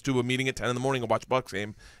drinks. Let's do a meeting at 10 in the morning and watch Bucks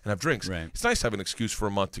game and have drinks. Right. It's nice to have an excuse for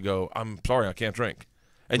a month to go, I'm sorry, I can't drink.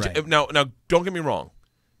 And right. now, don't get me wrong.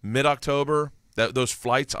 Mid-October, those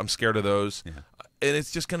flights, I'm scared of those. Yeah. And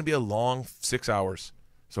it's just going to be a long 6 hours.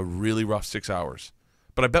 It's a really rough 6 hours.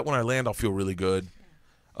 But I bet when I land, I'll feel really good.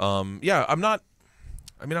 I'm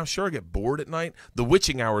sure I get bored at night. The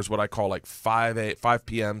witching hour is what I call like 5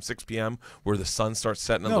 p.m., 6 p.m., where the sun starts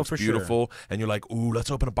setting and it looks beautiful. Sure. And you're like, ooh, let's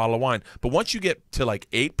open a bottle of wine. But once you get to like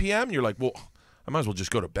 8 p.m., you're like, well, I might as well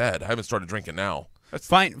just go to bed. I haven't started drinking now.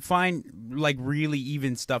 Find like really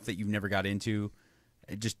even stuff that you've never got into.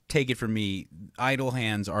 Just take it from me. Idle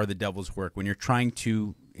hands are the devil's work. When you're trying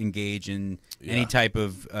to engage in any type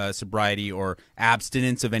of sobriety or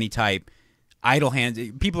abstinence of any type, idle hands.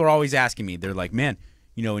 People are always asking me. They're like, man,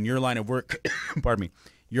 in your line of work, pardon me,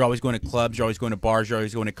 you're always going to clubs, you're always going to bars, you're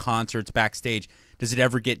always going to concerts, backstage. Does it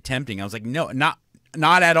ever get tempting? I was like, no, not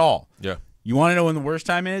at all. Yeah. You want to know when the worst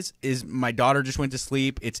time is? Is my daughter just went to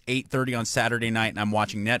sleep. It's 8:30 on Saturday night, and I'm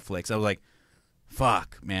watching Netflix. I was like,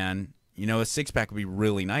 fuck, man. A six-pack would be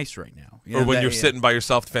really nice right now. Or when you're sitting by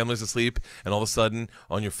yourself, the family's asleep, and all of a sudden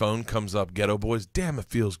on your phone comes up Ghetto Boys. Damn, it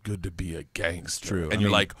feels good to be a gangster. True. And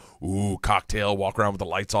you're like, ooh, cocktail, walk around with the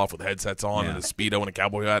lights off with headsets on and a Speedo and a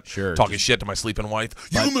cowboy hat. Sure. Talking shit to my sleeping wife.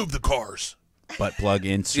 You move the cars. Butt plug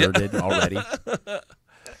inserted already.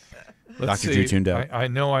 Dr. Drew tuned up. I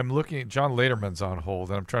know I'm looking. John Lederman's on hold,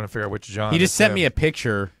 and I'm trying to figure out which John. He just sent me a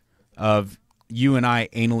picture of you and I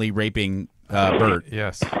anally raping Bert.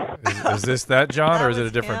 Yes. Is this that John, or is it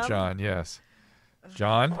a different John? Yes.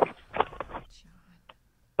 John?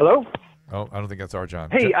 Hello? Oh, I don't think that's our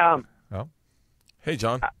John. Hey, Oh. Hey,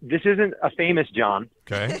 John. This isn't a famous John.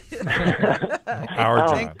 Okay. Our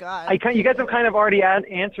John. Thank God. You guys have kind of already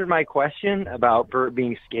answered my question about Bert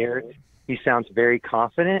being scared. He sounds very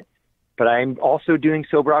confident, but I'm also doing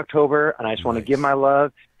Sober October, and I just want to give my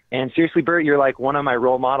love. And seriously, Bert, you're like one of my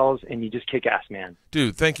role models, and you just kick ass, man.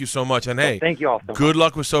 Dude, thank you so much. And hey, thank you all so good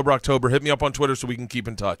luck with Sober October. Hit me up on Twitter so we can keep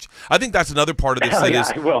in touch. I think that's another part of this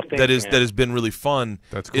that has been really fun.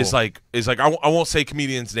 That's cool. Is like I won't say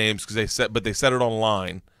comedians' names because they said it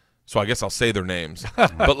online. So I guess I'll say their names.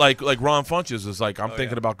 But like Ron Funches is like, I'm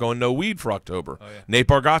thinking about going no weed for October. Nate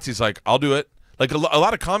Bargatze's like, I'll do it. Like a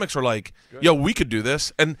lot of comics are like, yo, we could do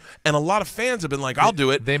this, and a lot of fans have been like, I'll do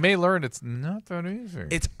it. They may learn it's not that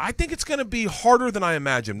easy. I think it's going to to be harder than I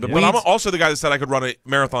imagined. But I'm also the guy that said I could run a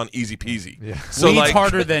marathon easy peasy. Yeah. So weed's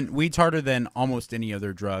harder than almost any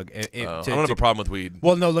other drug. I don't have a problem with weed.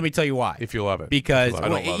 Well, no, let me tell you why. If you love it, because I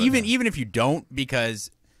don't love even if you don't,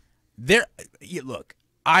 because look,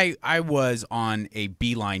 I was on a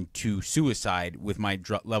beeline to suicide with my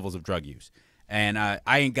levels of drug use. And I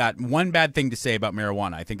ain't got one bad thing to say about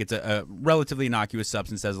marijuana. I think it's a relatively innocuous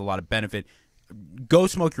substance that has a lot of benefit. Go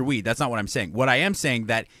smoke your weed. That's not what I'm saying. What I am saying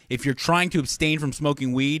that if you're trying to abstain from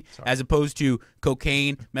smoking weed as opposed to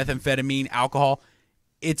cocaine, methamphetamine, alcohol,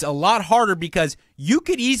 it's a lot harder because you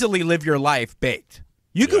could easily live your life baked.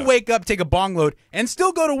 You could wake up, take a bong load, and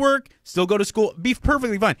still go to work, still go to school, be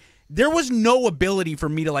perfectly fine. There was no ability for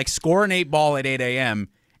me to score an 8-ball at 8 a.m.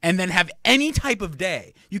 and then have any type of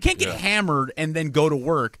day. You can't get hammered and then go to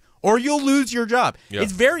work or you'll lose your job. Yeah.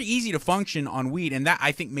 It's very easy to function on weed, and that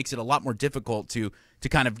I think makes it a lot more difficult to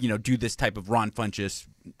kind of do this type of Ron Funches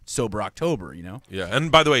sober October. Yeah,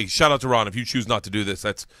 and by the way, shout out to Ron. If you choose not to do this,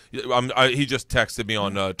 he just texted me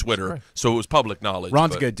on Twitter, so it was public knowledge.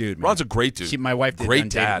 Ron's a good dude, man. Ron's a great dude. My wife great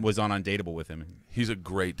dad. was on Undateable with him. He's a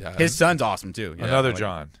great dad. His son's awesome too. Yeah, Another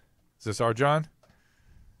John. Is this our John?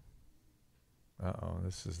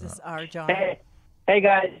 This is This not. our John. Hey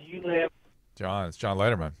guys, you live. John. It's John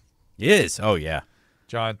Lederman. He is. Oh yeah.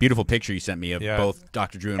 John. Beautiful picture you sent me of both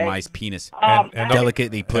Dr. Drew and Mike's penis And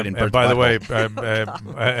delicately put in Bert's And by the way,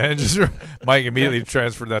 butthole. and just Mike immediately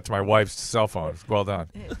transferred that to my wife's cell phone. Well done.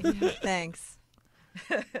 Thanks.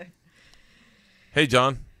 Hey,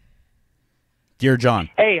 John. Dear John.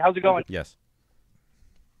 Hey, how's it going? Yes.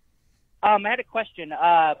 I had a question.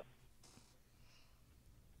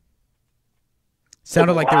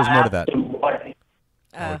 Sounded like there was more to that.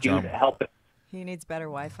 John. He needs better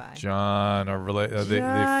Wi-Fi. John, the John,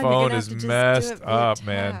 you're phone gonna is have to just do messed it via up,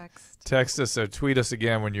 man. text. Text us or tweet us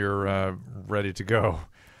again when you're ready to go.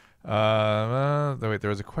 Wait, there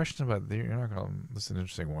was a question about this is an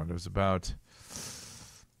interesting one. It was about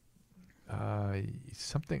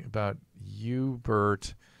something about you,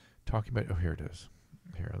 Bert, talking about. Oh, here it is.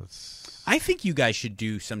 Here, let's. I think you guys should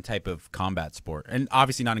do some type of combat sport, and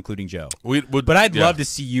obviously not including Joe. But I'd love to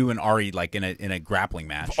see you and Ari like in a grappling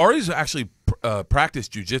match. Ari's actually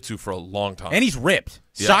practiced jiu-jitsu for a long time, And he's ripped,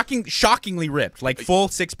 Yeah. shockingly ripped, like full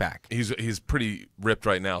 6-pack. He's pretty ripped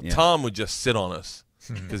right now. Yeah. Tom would just sit on us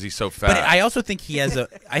because he's so fat. But I also think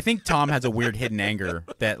I think Tom has a weird hidden anger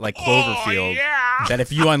that like Cloverfield. That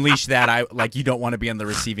if you unleash that, you don't want to be on the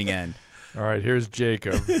receiving end. All right, here's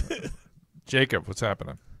Jacob. Jacob, what's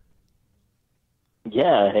happening?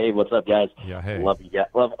 Yeah, hey, what's up, guys? Yeah, hey. Love you guys.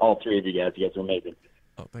 Love all three of you guys. You guys are amazing.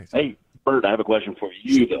 Oh, thanks. Hey, Bert, I have a question for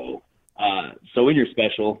you, though. So in your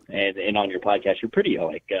special and on your podcast, you're pretty,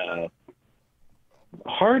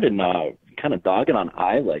 hard and kind of dogging on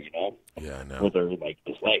Isla, Yeah, I know. with her,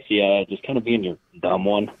 dyslexia, just kind of being your dumb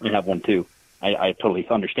one. I have one, too. I totally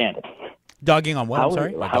understand it. Dogging on what? I'm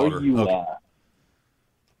sorry? How are you,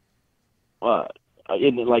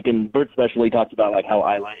 in Bert's special, he talks about, how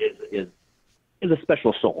Isla is a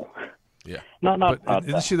special soul. Yeah. Not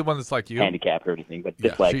Isn't she the one that's like you? handicapped or anything, but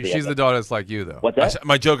Yeah. dyslexia. She's the daughter that's like you, though. What's that?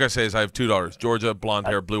 My joke I say is I have two daughters: Georgia, blonde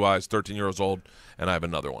hair, blue eyes, 13 years old, and I have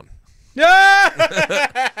another one.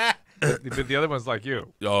 But the other one's like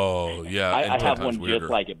you. Oh yeah, I and 10 have times one weirder.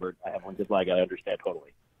 just like it, Bert. I have one just like it. I understand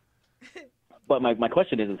totally. But my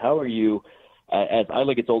question is how are you, as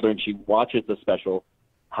Isla gets older and she watches the special,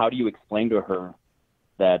 how do you explain to her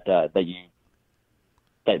that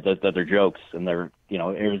they're jokes and they're,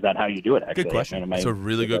 is that how you do it? Actually? Good question. And It's a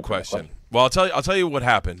really good question. Well, I'll tell you what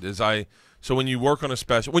happened is so when you work on a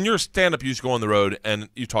special, when you're a stand-up, you just go on the road and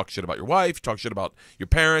you talk shit about your wife, you talk shit about your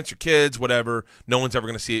parents, your kids, whatever. No one's ever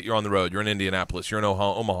going to see it. You're on the road. You're in Indianapolis. You're in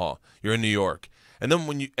Omaha. You're in New York. And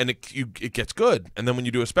then it gets good. And then when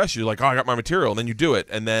you do a special, you're like, oh, I got my material. And then you do it.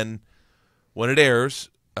 And then when it airs,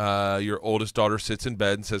 your oldest daughter sits in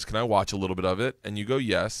bed and says, can I watch a little bit of it? And you go,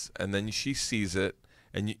 yes. And then she sees it.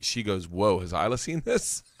 And she goes, whoa, has Isla seen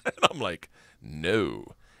this? And I'm like, no.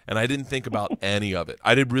 And I didn't think about any of it.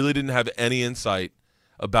 I really didn't have any insight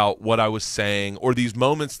about what I was saying or these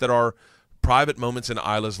moments that are private moments in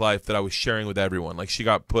Isla's life that I was sharing with everyone. Like she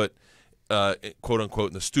got put, quote unquote,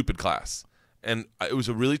 in the stupid class. And it's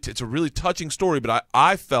a really touching story, but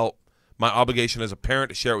I felt my obligation as a parent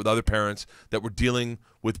to share it with other parents that were dealing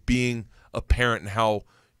with being a parent and how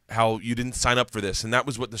you didn't sign up for this, and that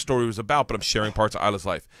was what the story was about. But I'm sharing parts of Isla's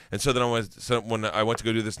life, and so then when I went to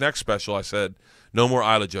go do this next special, I said, "No more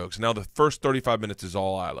Isla jokes." Now the first 35 minutes is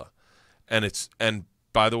all Isla, and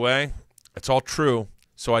by the way, it's all true.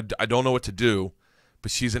 So I don't know what to do,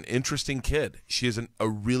 but she's an interesting kid. She is a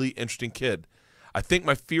really interesting kid. I think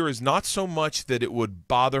my fear is not so much that it would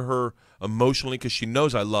bother her emotionally because she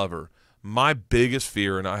knows I love her. My biggest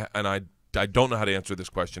fear, and I don't know how to answer this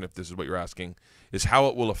question if this is what you're asking, is how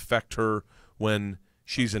it will affect her when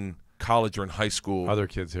she's in college or in high school. Other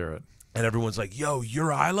kids hear it. And everyone's like, yo,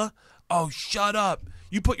 you're Isla? Oh, shut up.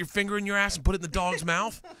 You put your finger in your ass and put it in the dog's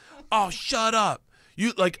mouth? Oh, shut up.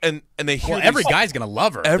 You and they hear every guy's going to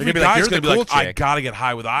love her. Every They're gonna guy's be going like, to be "You're the like, cool I chick." got to get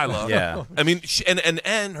high with Isla. Yeah. I mean,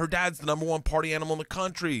 and her dad's the #1 party animal in the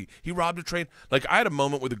country. He robbed a train. Like, I had a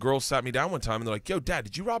moment where the girls sat me down one time and they're like, yo, Dad,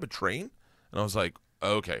 did you rob a train? And I was like,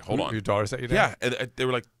 okay, hold on. Your daughter sat you down? Yeah, and they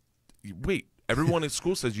were like, wait, everyone in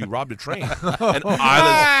school says you robbed a train. And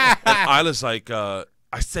Isla's like,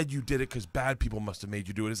 I said you did it because bad people must have made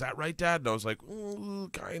you do it. Is that right, Dad? And I was like,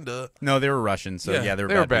 kind of. No, they were Russian, so yeah, they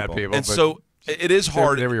were bad people. And so it is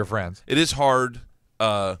hard. They were your friends. It is hard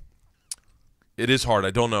It is hard.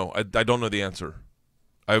 I don't know. I don't know the answer.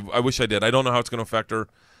 I wish I did. I don't know how it's going to affect her.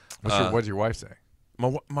 What does your wife say?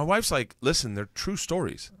 My wife's like, listen, they're true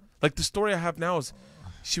stories. Like the story I have now is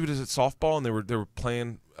she was at softball and they were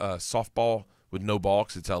playing softball with no ball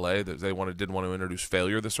because it's L.A. They didn't want to introduce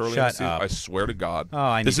failure this early in the Shut season. up. I swear to God.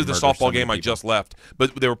 Oh, this is the softball game I just left.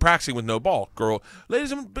 But they were practicing with no ball.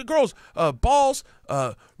 Ladies and girls, balls,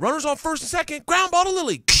 runners on first and second, ground ball to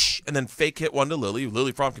Lily. And then fake hit one to Lily.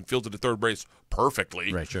 Lily Fromkin fields it to third base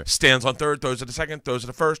perfectly. Right, sure. Stands on third, throws it to second, throws it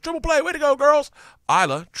to first. Triple play. Way to go, girls.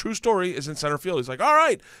 Isla, true story, is in center field. He's like, all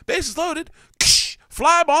right, bases loaded.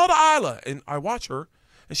 Fly ball to Isla. And I watch her.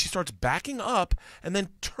 And she starts backing up and then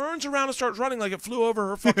turns around and starts running like it flew over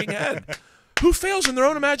her fucking head. Who fails in their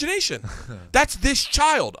own imagination? That's this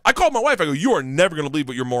child. I called my wife. I go, you are never going to believe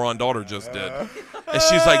what your moron daughter just did. And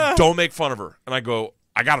she's like, don't make fun of her. And I go,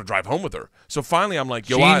 I got to drive home with her. So finally I'm like,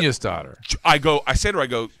 yo, Genius daughter. I say to her, I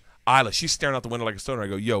go, Isla, she's staring out the window like a stoner. I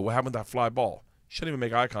go, yo, what happened to that fly ball? She didn't even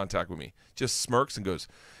make eye contact with me. Just smirks and goes,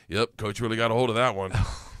 yep, coach really got a hold of that one.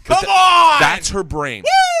 Come on! That's her brain.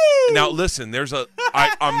 Now listen,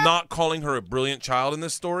 I'm not calling her a brilliant child in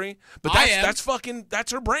this story, but that's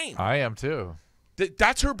her brain. I am too.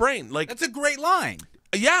 That's her brain. Like that's a great line.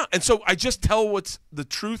 Yeah, and so I just tell what's the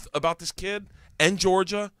truth about this kid and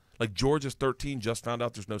Georgia. Like Georgia's 13, just found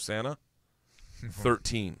out there's no Santa.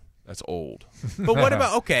 13. That's old. But what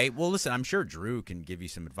about well, listen, I'm sure Drew can give you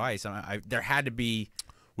some advice. There had to be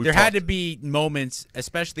moments,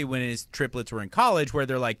 especially when his triplets were in college, where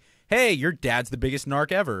they're like, hey, your dad's the biggest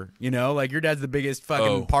narc ever. You know, like your dad's the biggest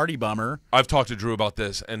fucking party bummer. I've talked to Drew about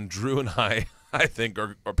this, and Drew and I think,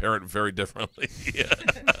 are parent very differently.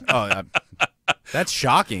 That's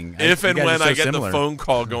shocking. If and when I get the phone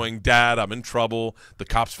call going, Dad, I'm in trouble. The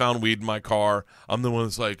cops found weed in my car. I'm the one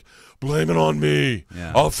that's like, blame it on me.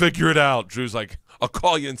 Yeah. I'll figure it out. Drew's like, I'll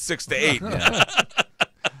call you in 6 to 8.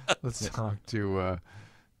 Let's talk to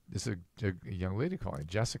there's a young lady calling,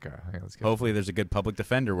 Jessica. Hopefully there's a good public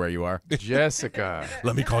defender where you are. Jessica.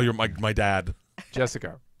 Let me call my dad.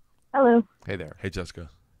 Jessica. Hello. Hey there. Hey, Jessica.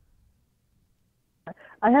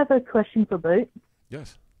 I have a question for Bert.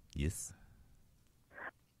 Yes. Yes.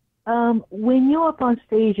 When you're up on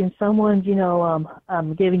stage and someone's,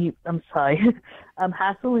 giving you,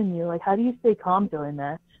 hassling you, like, how do you stay calm during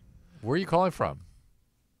that? Where are you calling from?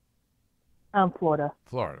 Florida.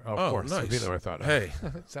 Florida. Oh, of Oh, course. nice. Immediately I thought. Hey,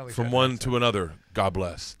 Sound like from that one accent. to another. God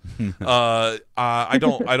bless. I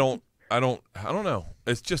don't know.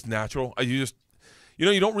 It's just natural. You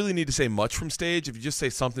don't really need to say much from stage. If you just say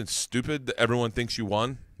something stupid that everyone thinks you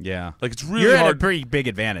won. Yeah. Like it's really You're hard. at a pretty big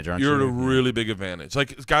advantage, aren't you? You're at a really big advantage.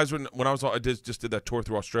 Like guys, when I just did that tour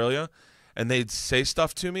through Australia, and they'd say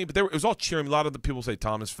stuff to me, but it was all cheering. A lot of the people say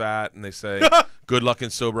Tom is fat, and they say good luck in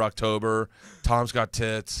sober October. Tom's got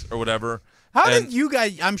tits or whatever. How did you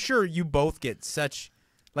guys? I'm sure you both get such.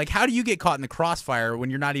 Like, how do you get caught in the crossfire when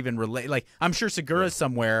you're not even related? Like, I'm sure Segura's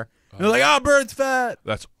somewhere. And they're like, oh, Bert's fat.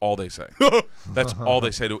 That's all they say. That's all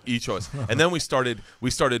they say to each of us. And then we started.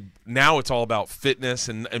 Now it's all about fitness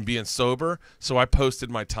and being sober. So I posted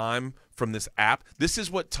my time from this app. This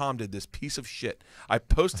is what Tom did, this piece of shit. I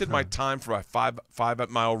posted my time for my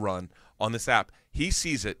 5-mile run on this app. He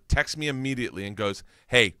sees it, texts me immediately and goes,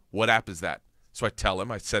 hey, what app is that? So I tell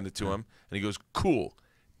him, I send it to him, and he goes, cool.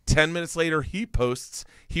 10 minutes later, he posts.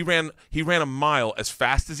 He ran a mile as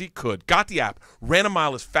fast as he could. Got the app, ran a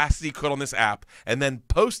mile as fast as he could on this app, and then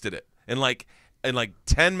posted it in like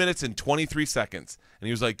 10 minutes and 23 seconds. And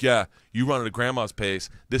he was like, "Yeah, you run at a grandma's pace.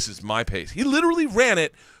 This is my pace." He literally ran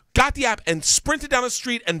it, got the app, and sprinted down the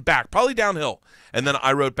street and back, probably downhill. And then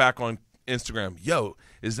I wrote back on Instagram, "Yo,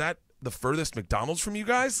 is that the furthest McDonald's from you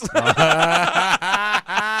guys?"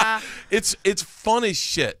 It's fun as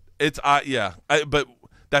shit. But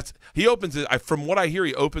that's he opens it. From what I hear,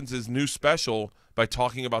 he opens his new special by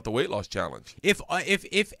talking about the weight loss challenge.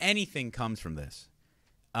 If anything comes from this,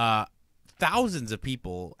 thousands of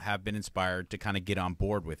people have been inspired to kind of get on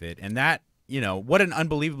board with it, and that what an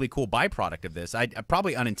unbelievably cool byproduct of this. I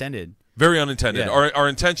probably unintended. Very unintended. Yeah. Our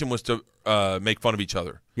intention was to make fun of each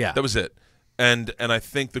other. Yeah, that was it. And I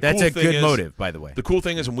think that's cool a thing good is, motive, by the way. The cool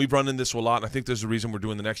thing is, and we've run into this a lot, and I think there's a reason we're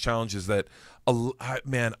doing the next challenge, is that,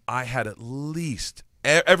 I had at least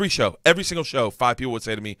every single show, 5 people would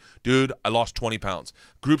say to me, "Dude, I lost 20 pounds."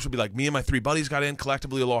 Groups would be like, "Me and my 3 buddies got in,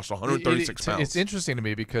 collectively lost 136 pounds." It's interesting to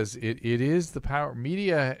me because it is the power.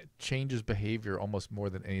 Media changes behavior almost more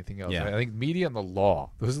than anything else. Yeah. I think media and the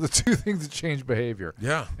law, those are the two things that change behavior.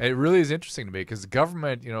 Yeah. And it really is interesting to me because the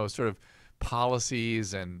government, sort of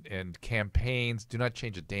policies and campaigns do not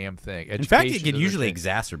change a damn thing. In fact, it Education can doesn't usually change.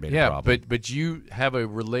 exacerbate a Yeah, problem. but you have a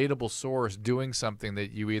relatable source doing something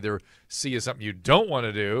that you either see as something you don't want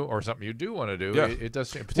to do or something you do want to do. Yeah. It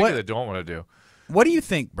does, particularly that don't want to do. What do you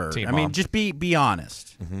think, Bert? Teen I mean, mom. just be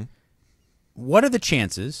honest. Mm-hmm. What are the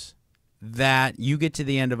chances that you get to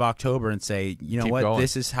the end of October and say, you know Keep what, going.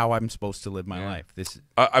 this is how I'm supposed to live my life? This,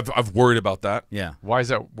 I've worried about that. yeah. Why is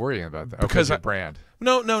that worrying about that? Because your brand.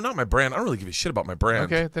 No, not my brand. I don't really give a shit about my brand.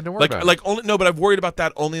 Okay, then don't worry about it. Like only no, but I've worried about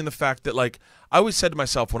that only in the fact that like I always said to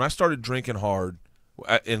myself when I started drinking hard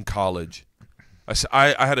in college,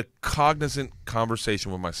 I had a cognizant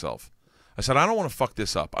conversation with myself. I said I don't want to fuck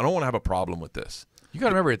this up. I don't want to have a problem with this. You got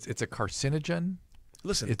to remember, it's a carcinogen.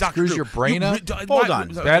 Listen, it Dr. screws Drew, your brain up. Hold on.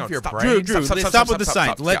 It's bad for your stop. brain. Drew, stop with the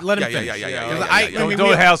science. Let him finish. Yeah.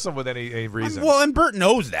 Don't hassle him with any reason. Well, and Bert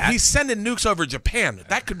knows that. He's sending nukes over Japan.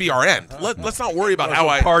 That could be our end. Let's not worry about how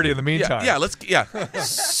I party in the meantime. Yeah.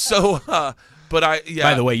 So, but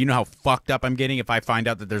By the way, you know how fucked up I'm getting if I find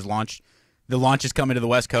out that the launch is coming to the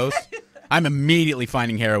West Coast? I'm immediately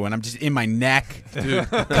finding heroin. I'm just in my neck, dude,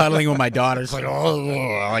 cuddling with my daughter. It's like,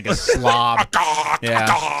 like a slob.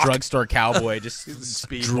 Yeah, drugstore cowboy, just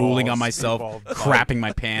drooling on myself, crapping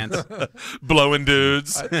my pants. blowing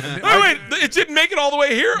dudes. Wait, it didn't make it all the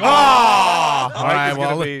way here? Oh! All right,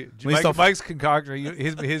 well, Mike's concoction,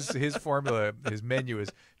 his formula, his menu is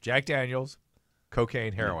Jack Daniels,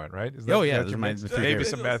 cocaine, heroin, right? Oh yeah, those are my three maybe favorites.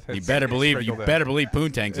 some meth. You better believe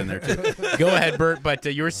Poontank's in there too. Go ahead, Bert. But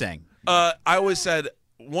you were saying. I always said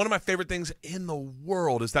one of my favorite things in the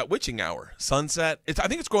world is that witching hour, sunset. I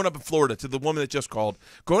think it's growing up in Florida. To the woman that just called,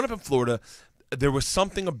 growing up in Florida, there was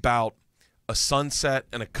something about a sunset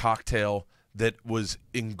and a cocktail that was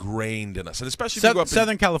ingrained in us, and especially if you go up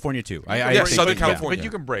Southern California too. Southern California. But you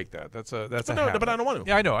can break that. That's a but I don't want to.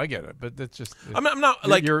 Yeah, I know, I get it, but that's just. I'm not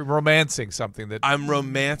like you're romancing something that. I'm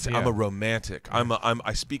romantic. Yeah. I'm a romantic.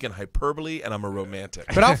 I speak in hyperbole, and I'm a Hard-corners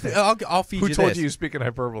But I'll feed you this. Who told you speak in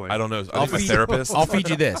hyperbole? I don't know. I think my therapist. I'll feed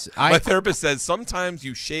you this. My therapist says sometimes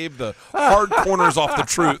you shave the hard corners off the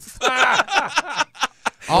truth.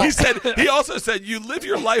 He also said you live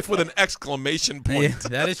your life with an exclamation point. Yeah,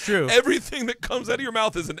 that is true. Everything that comes out of your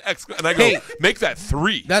mouth is an exclamation. And I go, make that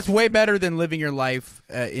 3. That's way better than living your life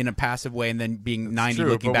in a passive way and then being 90, true,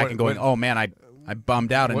 looking back and going, "Oh man, I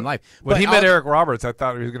bummed out in life." When But he met Eric Roberts, I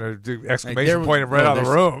thought he was going to do exclamation point and run out of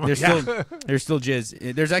the room. There's still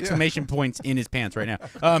jizz. There's exclamation points in his pants right now.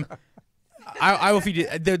 I will feed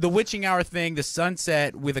you the witching hour thing. The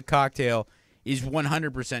sunset with a cocktail is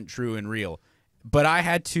 100% true and real. But I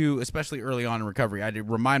had to, especially early on in recovery, I had to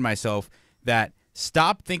remind myself that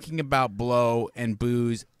stop thinking about blow and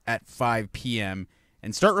booze at 5 p.m.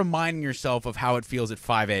 and start reminding yourself of how it feels at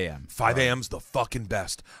 5 a.m. 5 a.m.'s the fucking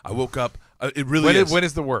best. I woke up. It really is. When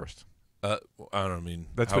is the worst? I don't mean.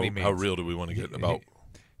 That's how, what he means. How real do we want to get about?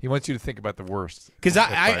 He wants you to think about the worst. Because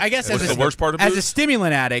I guess What's the worst part of as a booze?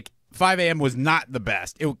 stimulant addict, 5 a.m. was not the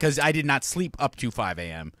best because I did not sleep up to 5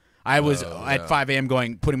 a.m. I was at 5 a.m.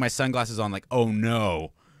 putting my sunglasses on like, oh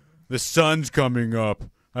no, the sun's coming up.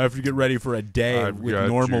 I have to get ready for a day with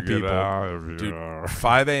normal people. Dude,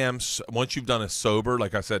 5 a.m. Once you've done a sober,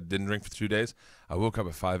 like I said, didn't drink for 2 days. I woke up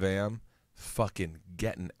at 5 a.m. fucking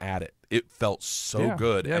getting at it. It felt so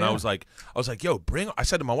good, and I was like, yo, I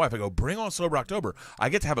said to my wife, I go, bring on Sober October. I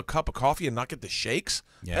get to have a cup of coffee and not get the shakes.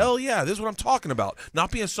 Yeah. Hell yeah, this is what I'm talking about.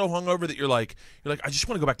 Not being so hungover that you're like, I just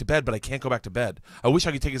want to go back to bed, but I can't go back to bed. I wish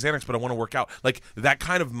I could take a Xanax, but I want to work out. Like that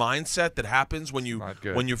kind of mindset that happens when you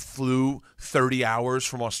flew 30 hours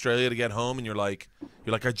from Australia to get home, and you're like,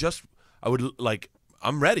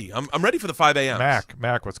 I'm ready. I'm ready for the 5 a.m.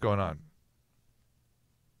 Mac, what's going on?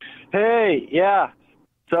 Hey, yeah.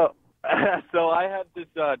 So I had this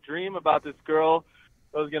dream about this girl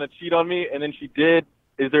that was going to cheat on me, and then she did.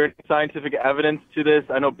 Is there any scientific evidence to this?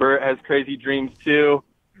 I know Bert has crazy dreams too.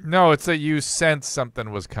 No, it's that you sensed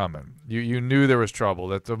something was coming. You knew there was trouble.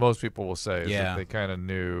 That's what most people will say. Is that they kind of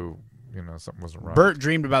knew, something wasn't right. Bert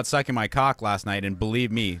dreamed about sucking my cock last night, and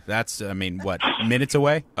believe me, that's what, minutes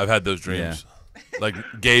away? I've had those dreams. Like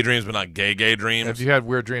gay dreams, but not gay dreams. Have you had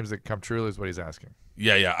weird dreams that come true is what he's asking.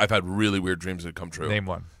 Yeah. I've had really weird dreams that come true. Name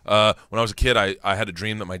one. When I was a kid, I had a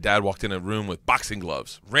dream that my dad walked in a room with boxing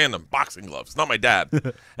gloves, random boxing gloves. Not my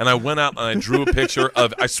dad. And I went out and I drew a picture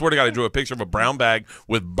of, I swear to God, I drew a picture of a brown bag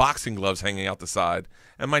with boxing gloves hanging out the side.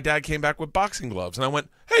 And my dad came back with boxing gloves. And I went,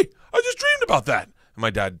 hey, I just dreamed about that. And my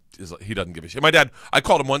dad he doesn't give a shit. My dad, I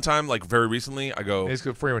called him one time, like very recently. I go,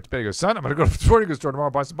 before he went to bed, he goes, son, I'm going to go to the sporting goods store tomorrow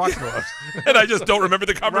and buy some boxing gloves. And I just don't remember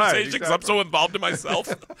the conversation because I'm so involved in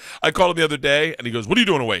myself. I called him the other day and he goes, what are you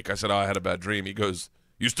doing awake? I said, I had a bad dream. He goes,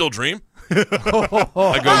 You still dream?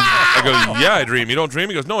 I go, yeah, I dream. You don't dream?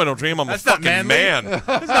 He goes, no, I don't dream. I'm That's a fucking not manly. man.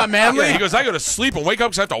 That's not manly. Yeah, he goes, I go to sleep and wake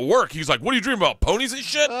up because I have to work. He's like, what do you dream about? Ponies and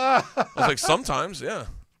shit? I was like, sometimes, yeah.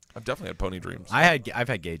 I've definitely had pony dreams. I've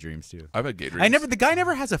had gay dreams too. I've had gay dreams. The guy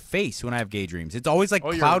never has a face when I have gay dreams. It's always like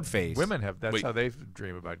cloud face. Women have that's Wait. how they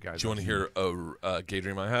dream about guys. Do you want to hear a gay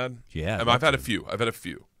dream I had? Yeah. I've had a few.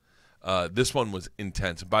 This one was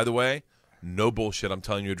intense. By the way, no bullshit. I'm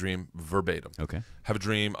telling you a dream verbatim. Okay. Have a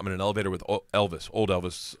dream. I'm in an elevator with old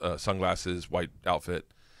Elvis, sunglasses, white outfit,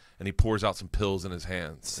 and he pours out some pills in his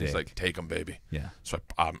hands. He's like, "Take them, baby." Yeah. So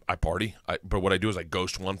I party. But what I do is I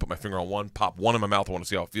ghost one, put my finger on one, pop one in my mouth. I want to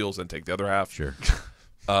see how it feels, then take the other half. Sure.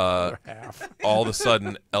 All of a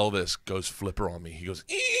sudden, Elvis goes flipper on me. He goes,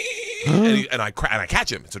 and I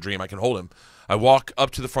catch him. It's a dream. I can hold him. I walk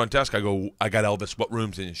up to the front desk. I go, I got Elvis. What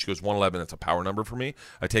room's in? She goes, 111. That's a power number for me.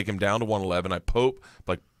 I take him down to 111. I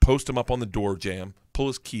post him up on the door jamb, pull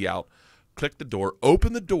his key out, click the door,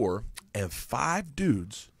 open the door, and 5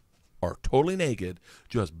 dudes are totally naked,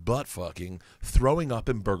 just butt fucking, throwing up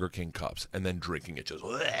in Burger King cups, and then drinking it. Just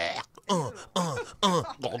and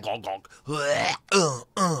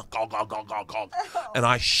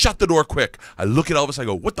I shut the door quick. I look at Elvis. I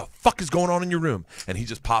go, "What the fuck is going on in your room?" And he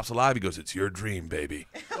just pops alive. He goes, "It's your dream, baby."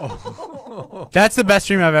 That's the best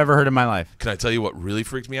dream I've ever heard in my life. Can I tell you what really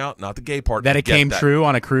freaks me out? Not the gay part. That it came true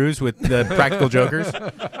on a cruise with the Practical Jokers. No,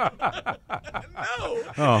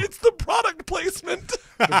 Oh. it's the product placement.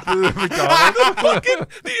 the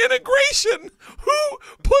integration. Who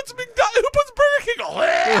puts Burger King?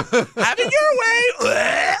 Having your way.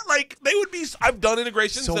 Like they would be. I've done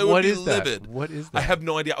integrations. So they what would be is that? livid. What is that? I have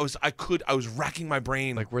no idea. I was racking my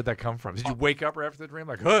brain. Like where'd that come from? Did you wake up right after the dream?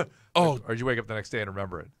 Like, huh? Oh, or did you wake up the next day and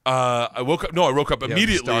remember it? I woke up. No, I woke up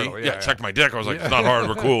immediately. startled. Yeah, Checked my dick. I was like, it's not hard.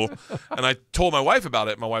 We're cool. And I told my wife about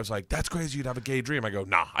it. My wife's like, that's crazy. You'd have a gay dream. I go,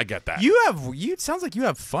 nah, I get that. It sounds like you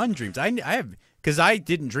have fun dreams. I have, because I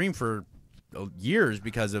didn't dream for years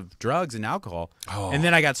because of drugs and alcohol. And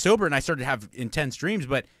then I got sober and I started to have intense dreams,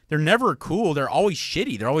 but they're never cool. They're always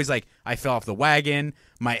shitty. They're always like, I fell off the wagon.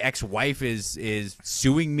 My ex-wife is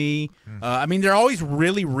suing me. I mean, they're always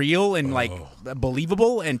really real and like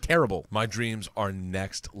believable and terrible. My dreams are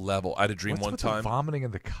next level. I had a dream What's one with time. the vomiting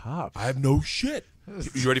in the cup? I have no shit.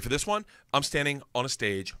 You ready for this one? I'm standing on a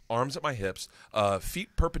stage, arms at my hips, feet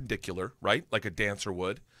perpendicular, right, like a dancer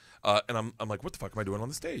would. And I'm like, what the fuck am I doing on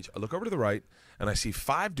the stage? I look over to the right, and I see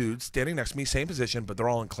 5 dudes standing next to me, same position, but they're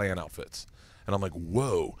all in Klan outfits. And I'm like,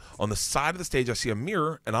 whoa. On the side of the stage, I see a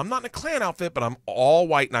mirror, and I'm not in a Klan outfit, but I'm all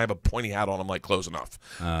white, and I have a pointy hat on. I'm like, close enough.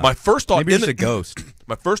 My first thought maybe it's a ghost.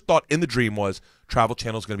 My first thought in the dream was Travel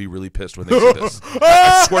Channel's going to be really pissed when they see this.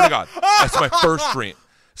 I swear to God. That's my first dream.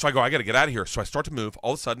 So I go, I got to get out of here. So I start to move.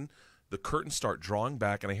 All of a sudden, the curtains start drawing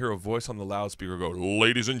back, and I hear a voice on the loudspeaker go,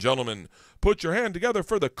 "Ladies and gentlemen, put your hand together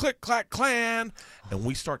for the Click Clack Clan." And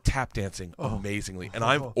we start tap dancing amazingly. And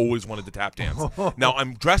I've always wanted to tap dance. Now,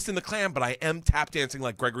 I'm dressed in the Klan, but I am tap dancing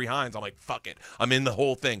like Gregory Hines. I'm like, fuck it. I'm in the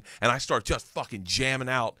whole thing. And I start just fucking jamming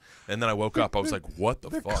out. And then I woke up. I was like, what the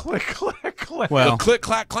fuck? Click Clack Clan. Well, the Click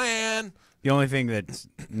Clack Clan. The only thing that's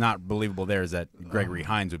not believable there is that Gregory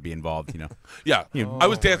Hines would be involved, you know. Yeah. I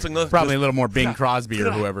was dancing. Probably a little more Bing Crosby or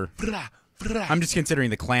whoever. I'm just considering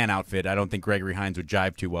the Klan outfit. I don't think Gregory Hines would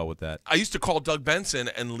jive too well with that. I used to call Doug Benson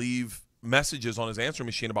and leave messages on his answering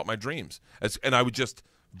machine about my dreams. And I would just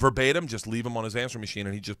verbatim just leave them on his answering machine,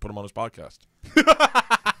 and he'd just put them on his podcast.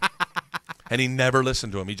 And he never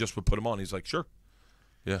listened to him. He just would put them on. He's like, sure.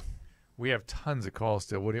 Yeah. We have tons of calls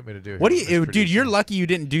still. What do you want me to do? What do you, dude? You're lucky you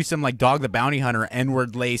didn't do some like Dog the Bounty Hunter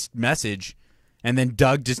N-word laced message, and then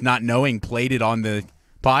Doug just not knowing played it on the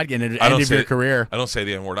pod and it ended your career. I don't say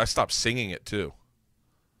the N-word. I stopped singing it too.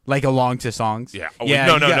 Like along to songs. Yeah.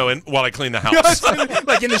 No. While I clean the house.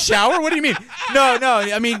 Like in the shower. What do you mean? No.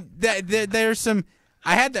 I mean, there's some.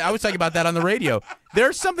 I was talking about that on the radio.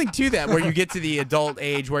 There's something to that where you get to the adult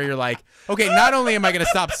age where you're like, okay, not only am I going to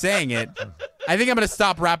stop saying it, I think I'm going to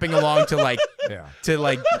stop rapping along to like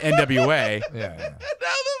NWA. Yeah.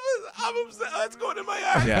 I'm upset. That's going in my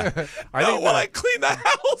ass. Yeah. While I clean the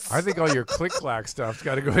house. I think all your click clack stuff's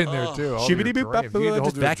got to go in there too. All Shibbity your boop dreams. bop You need boo, to just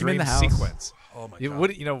hold your vacuum in the dream house. sequence. Oh my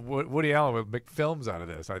God. Woody Allen would make films out of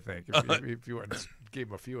this. I think if you gave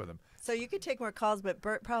him a few of them. So you could take more calls, but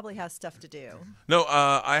Bert probably has stuff to do. No,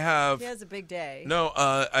 I have. He has a big day. No,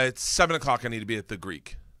 it's 7 o'clock. I need to be at the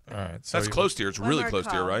Greek. All right. So That's close to here. It's One really more close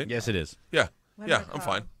to here, call. right? Yes, it is. Yeah. One Yeah, more I'm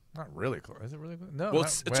call. fine. Not really close. Is it really close? No. Well,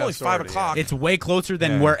 it's only 5 o'clock. It's way closer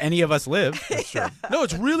than where any of us live. No,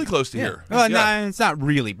 it's really close to here. Well, Yeah. no, it's not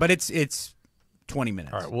really, but it's 20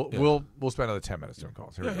 minutes. All right. We'll spend another 10 minutes doing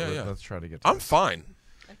calls. Here we go. Yeah. Let's try to get. To I'm this. fine.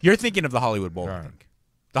 You're thinking of the Hollywood Bowl. All I right. think.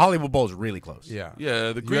 The Hollywood Bowl is really close. Yeah.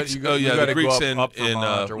 Yeah, the You Greeks. gotta- you the gotta Greeks go in up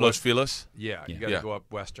Vermont or Los west- Feliz. Yeah, you got to go up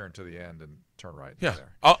western to the end and turn right. Yeah. There.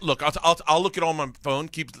 I'll look it on my phone.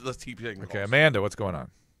 Let's keep taking. Okay, Amanda, what's going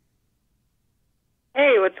on?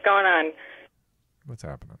 Hey, what's going on? What's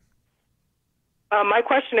happening? My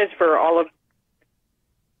question is for all of.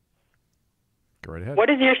 Go right ahead. What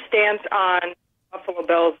is your stance on Buffalo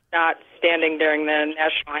Bills not standing during the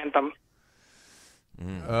national anthem?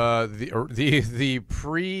 The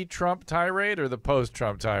pre-Trump tirade or the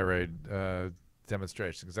post-Trump tirade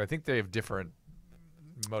demonstration? Because I think they have different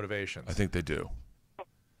motivations. I think they do.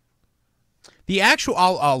 The actual,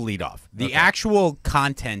 I'll lead off. The actual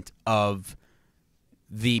content of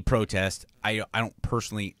the protest, I don't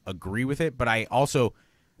personally agree with it, but I also,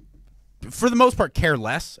 for the most part, care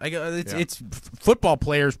less. It's football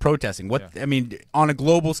players protesting. I mean, on a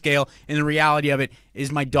global scale, and the reality of it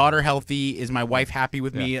is, my daughter healthy? Is my wife happy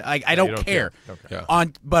with me? I don't care.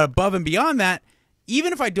 But above and beyond that,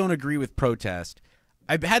 even if I don't agree with protest,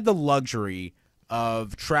 I've had the luxury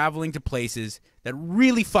of traveling to places that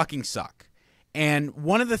really fucking suck. And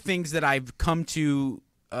one of the things that I've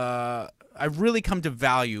really come to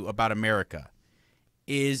value about America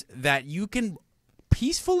is that you can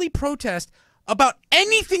peacefully protest about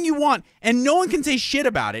anything you want, and no one can say shit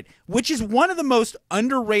about it, which is one of the most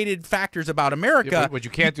underrated factors about America. Yeah, what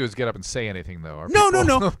you can't do is get up and say anything, though.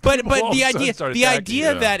 No. But the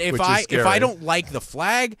idea that if I don't like the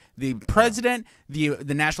flag, the president, the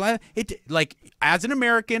national anthem, as an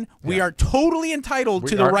American, we are totally entitled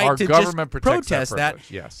to the right to just protest that.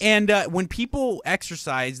 Yes. And when people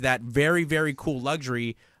exercise that very, very cool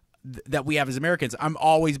luxury that we have as Americans, I'm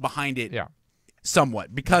always behind it. Yeah.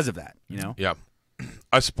 Somewhat because of that, you know. Yeah,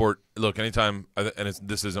 I support. Look, anytime, and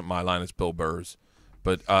this isn't my line; it's Bill Burr's,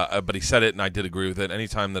 but he said it, and I did agree with it.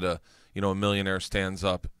 Anytime that a millionaire stands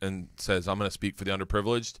up and says, "I'm going to speak for the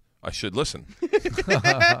underprivileged," I should listen.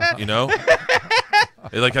 You know,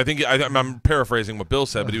 I think I'm paraphrasing what Bill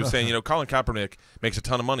said, but he was saying, Colin Kaepernick makes a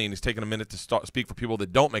ton of money, and he's taking a minute to speak for people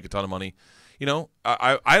that don't make a ton of money.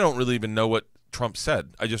 I don't really even know what Trump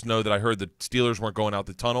said. I just know that I heard the Steelers weren't going out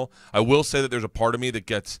the tunnel. I will say that there's a part of me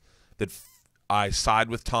that I side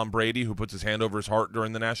with Tom Brady, who puts his hand over his heart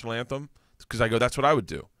during the national anthem, because I go, that's what I would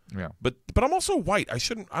do. Yeah. But I'm also white. I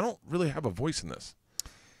don't really have a voice in this.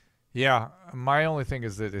 Yeah, my only thing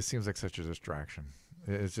is that it seems like such a distraction.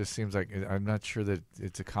 It just seems like I'm not sure that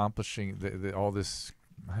it's accomplishing all this.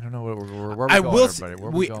 I don't know where we're going, everybody.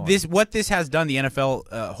 Where we going? What this has done, the NFL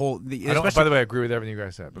by the way, I agree with everything you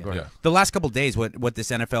guys said. But go ahead. The last couple of days, what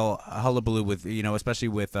this NFL hullabaloo with, especially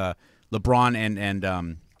with LeBron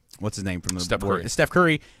and what's his name from the Steph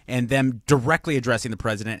Curry, and them directly addressing the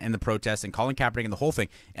president and the protests and Colin Kaepernick and the whole thing,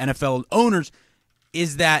 NFL owners,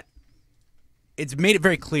 is that it's made it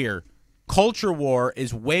very clear culture war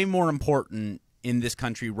is way more important in this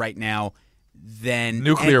country right now than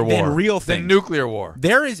nuclear war, than real things. Than nuclear war.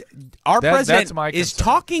 There is president is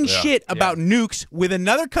talking shit about nukes with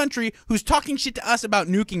another country who's talking shit to us about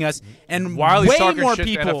nuking us, and while he's way talking more shit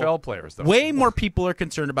people, to NFL players, though. Way more people are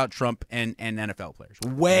concerned about Trump and NFL players.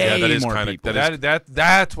 Way more people.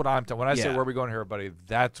 That's what I'm talking. When I say where are we going here, buddy,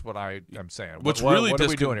 that's what I'm saying. What are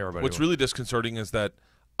we doing here, buddy? What's really disconcerting is that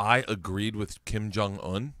I agreed with Kim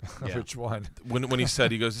Jong-un. Which one? When he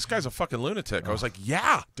said, he goes, "This guy's a fucking lunatic." I was like,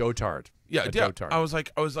 "Yeah, dotard." Yeah. Dotard. I was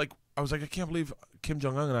like, I can't believe Kim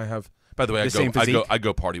Jong-un and I have. By the way, I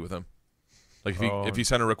go party with him. Like if he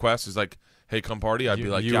sent a request, he's like, "Hey, come party." I'd be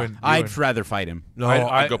like, "Yeah." I'd rather fight him. No,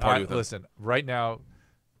 I'd go party with him. Listen, right now,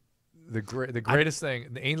 the greatest thing,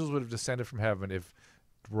 the angels would have descended from heaven if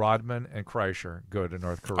Rodman and Kreischer go to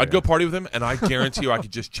North Korea. I'd go party with him, and I guarantee you I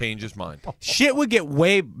could just change his mind. Shit would get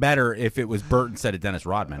way better if it was Bert instead of Dennis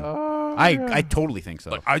Rodman. I totally think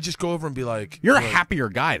so. Like, I just go over and be like, "You're a happier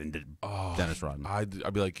guy than Dennis Rodman."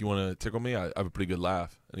 I'd be like, "You want to tickle me? I have a pretty good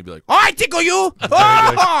laugh." And he'd be like, "I tickle you."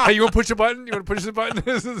 Hey, you want to push a button? You want to push the button?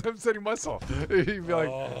 This is upsetting muscle. He'd be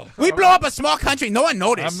like, "We blow up a small country. No one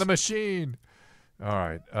noticed. I'm the machine." All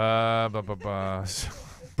right.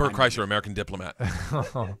 Bert Kreischer, American Diplomat.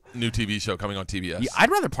 New TV show coming on TBS. Yeah, I'd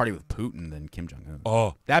rather party with Putin than Kim Jong-un.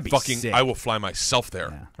 Oh, that'd be fucking sick. I will fly myself there.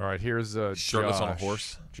 Yeah. All right, here's shirtless Josh. on a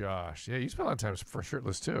horse. Josh. Yeah, you spent a lot of time for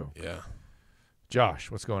shirtless too. Yeah. Josh,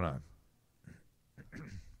 what's going on?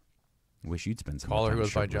 Wish you'd spend some Caller time who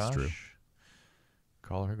goes by shirtless, Josh. Drew.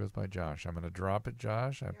 Caller who goes by Josh. I'm going to drop it,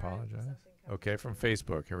 Josh. I apologize. Okay, from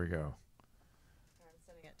Facebook. Here we go. I'm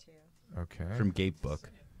sending it to you. Okay. From Gabe Book.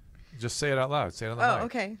 Just say it out loud. Say it on the mic.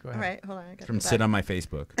 Okay. Go All ahead. right. Hold on. I gotta From go Sit back. on my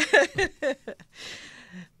Facebook.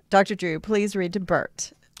 Dr. Drew, please read to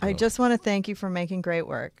Bert. I just want to thank you for making great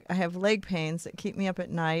work. I have leg pains that keep me up at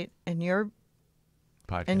night, and your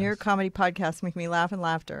podcast. And your comedy podcasts make me laugh and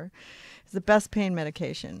laughter. It's the best pain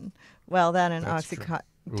medication. Well, that and Oxycontin.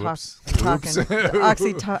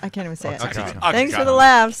 I can't even say it. Thanks for the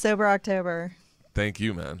laughs, Sober October. Thank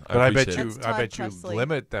you, man. But I bet Presley. you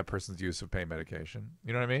limit that person's use of pain medication.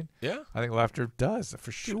 You know what I mean? Yeah. I think laughter does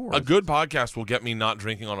for sure. A good podcast will get me not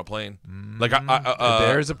drinking on a plane. Like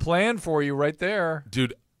there's a plan for you right there,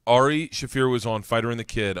 dude. Ari Shafir was on Fighter and the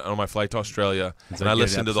Kid on my flight to Australia, and I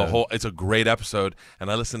listened to the whole. It's a great episode,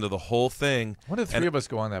 and I listened to the whole thing. What if the three of us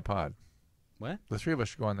go on that pod? What? The three of us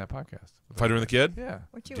should go on that podcast. Fighter and the Kid? Yeah.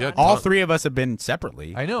 All three of us have been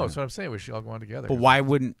separately. I know. That's what I'm saying. We should all go on together. But why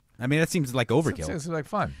wouldn't? I mean, that seems like overkill. It seems like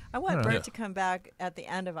fun. I want Bert to come back at the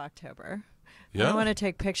end of October. Yeah. I want to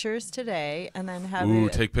take pictures today and then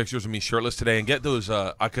have take pictures of me shirtless today and get those.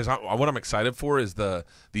 Because what I'm excited for is the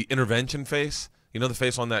intervention face. You know the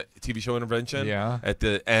face on that TV show Intervention? Yeah. At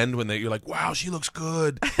the end when you're like, wow, she looks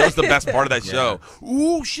good. That was the best part of that show.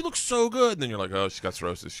 Ooh, she looks so good. And then you're like, oh, she got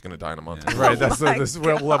cirrhosis. She's going to die in a month. Right. That's this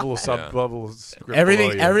level of level of script.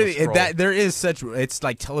 Everything. That there is such. It's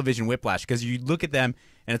like television whiplash because you look at them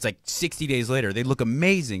and it's like 60 days later. They look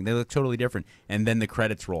amazing. They look totally different. And then the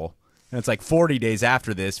credits roll. And it's like 40 days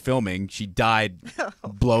after this filming, she died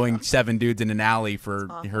blowing 7 dudes in an alley for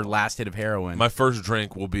her last hit of heroin. My first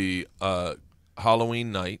drink will be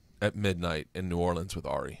Halloween night at midnight in New Orleans with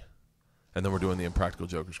Ari, and then we're doing the Impractical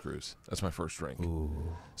Jokers cruise. That's my first drink.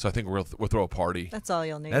 Ooh. So I think we'll throw a party. That's all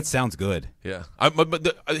you'll need. That sounds good. Yeah,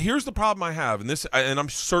 but here's the problem I have, and I'm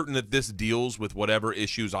certain that this deals with whatever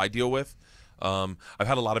issues I deal with. I've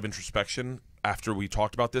had a lot of introspection after we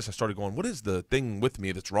talked about this. I started going, what is the thing with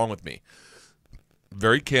me that's wrong with me?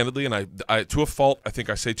 Very candidly, and I to a fault, I think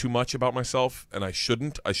I say too much about myself, and I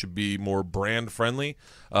shouldn't. I should be more brand friendly.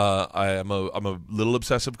 I'm a little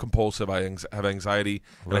obsessive compulsive. I have anxiety.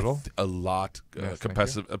 A lot.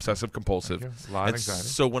 Obsessive compulsive. A lot of anxiety.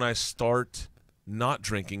 So when I start not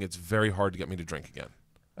drinking, it's very hard to get me to drink again.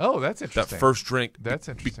 Oh, that's interesting. That first drink. That's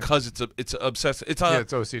interesting. Because it's obsessive. It's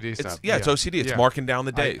OCD stuff. It's OCD. It's marking down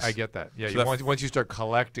the days. I get that. Yeah. So once you start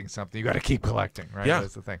collecting something, you got to keep collecting, right? Yeah.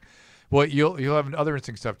 That's the thing. Well, you'll have other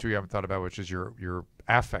interesting stuff too you haven't thought about, which is your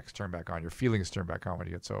affects turn back on, your feelings turn back on when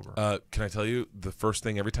you get sober. Can I tell you the first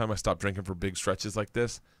thing every time I stop drinking for big stretches like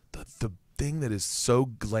this, the thing that is so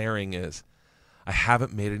glaring is I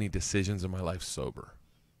haven't made any decisions in my life sober.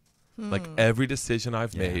 Like every decision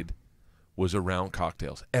I've made was around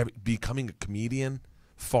cocktails. Becoming a comedian,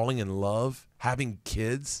 falling in love, having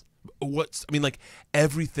kids.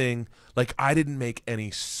 Everything. Like I didn't make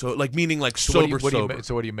any meaning sober.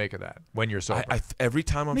 So what do you make of that when you're sober? Every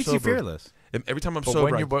time I'm sober, makes you fearless. Every time I'm but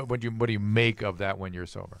sober, what do you make of that when you're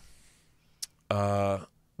sober?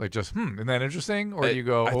 Like just isn't that interesting, or do you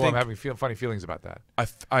go, I'm having funny feelings about that?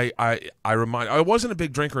 I wasn't a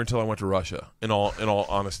big drinker until I went to Russia. In all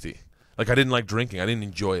honesty, like I didn't like drinking. I didn't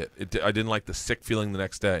enjoy it. I didn't like the sick feeling the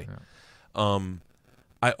next day. Yeah.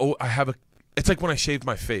 I have a. It's like when I shaved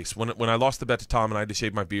my face. When I lost the bet to Tom and I had to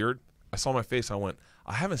shave my beard, I saw my face. I went,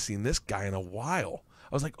 I haven't seen this guy in a while.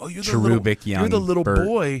 I was like, oh, you're the little Bert.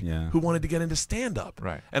 boy Yeah. who wanted to get into stand-up.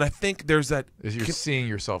 Right. And I think there's that. You're seeing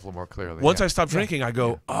yourself a little more clearly. Once I stopped drinking, I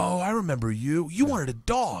go, oh, I remember you. You wanted a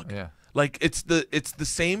dog. Yeah. Like it's the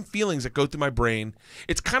same feelings that go through my brain.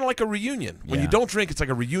 It's kind of like a reunion. When you don't drink, it's like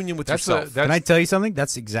a reunion with yourself. Can I tell you something?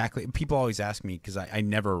 That's exactly. People always ask me because I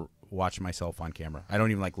never watch myself on camera. I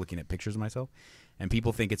don't even like looking at pictures of myself. And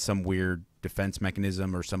people think it's some weird defense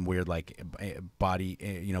mechanism or some weird body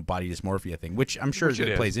dysmorphia thing, which I'm sure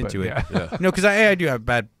it plays into it. Yeah. No, because I do have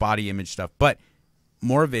bad body image stuff, but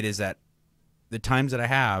more of it is that the times that I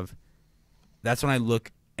have, that's when I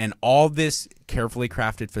look and all this carefully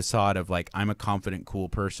crafted facade of like I'm a confident, cool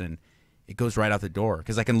person, it goes right out the door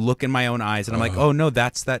because I can look in my own eyes and I'm like, oh no,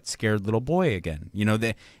 that's that scared little boy again.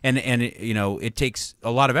 It takes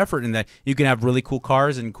a lot of effort in that. You can have really cool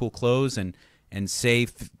cars and cool clothes and say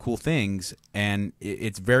cool things, and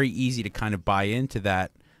it's very easy to kind of buy into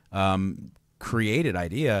that created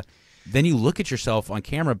idea. Then you look at yourself on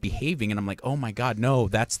camera behaving, and I'm like, oh my God, no,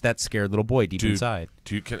 that's that scared little boy deep inside.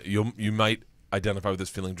 You might identify with this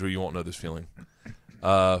feeling, Drew. You won't know this feeling.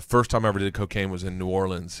 First time I ever did cocaine was in New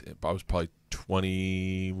Orleans. I was probably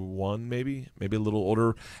 21, maybe a little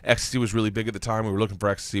older. Ecstasy was really big at the time. We were looking for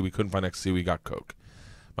ecstasy. We couldn't find ecstasy. We got coke.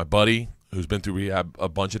 My buddy, who's been through rehab a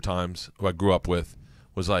bunch of times, who I grew up with,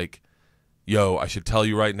 was like, yo, I should tell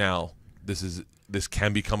you right now, this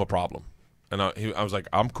can become a problem. And I was like,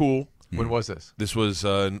 I'm cool. When was this? This was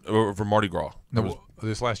over Mardi Gras. No,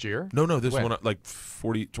 this last year? No, this when? one like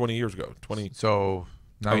 20 years ago. 20. So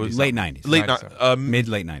late 90s. Mid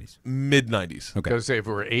late 90s. Mid 90s. Okay. I was say if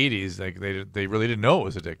it were 80s, like they really didn't know it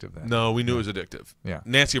was addictive then. No, we knew it was addictive. Yeah.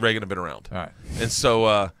 Nancy Reagan had been around. All right. And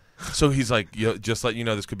so so he's like, just let you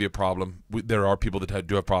know this could be a problem. There are people that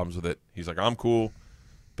do have problems with it. He's like, I'm cool.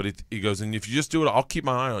 But he goes, and if you just do it, I'll keep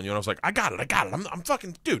my eye on you. And I was like, I got it. I'm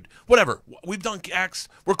fucking, dude, whatever. We've done X.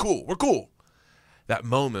 We're cool. That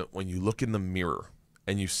moment when you look in the mirror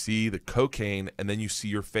and you see the cocaine and then you see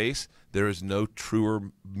your face, there is no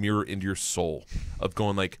truer mirror into your soul of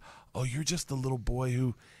going like, oh, you're just the little boy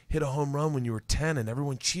who hit a home run when you were 10 and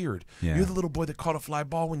everyone cheered. Yeah. You're the little boy that caught a fly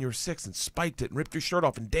ball when you were 6 and spiked it and ripped your shirt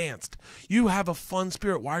off and danced. You have a fun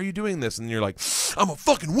spirit. Why are you doing this? And you're like, I'm a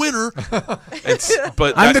fucking winner.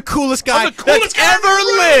 But I'm the coolest guy that's ever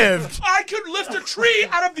lived. I could lift a tree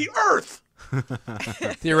out of the earth.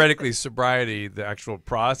 Theoretically, sobriety, the actual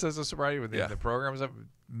process of sobriety within the programs,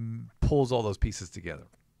 pulls all those pieces together.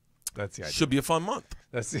 That's the idea. Should be a fun month.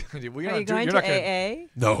 That's the idea. Well, Are you going to AA?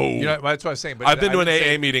 No. That's what I was saying. But I've been to an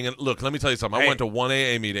AA meeting, and look, let me tell you something. I went to one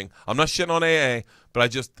AA meeting. I'm not shitting on AA,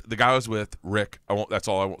 but the guy I was with, Rick, that's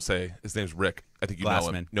all I won't say. His name's Rick. I think you know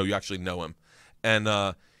him. Glassman. No, you actually know him. And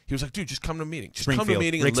he was like, dude, just come to a meeting. Just come to a Springfield.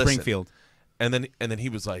 meeting Rick and listen. Springfield. And then he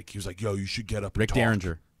was like, yo, you should get up and Rick talk.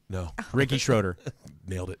 Derringer. No. Ricky Schroeder.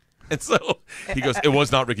 Nailed it. And so he goes, it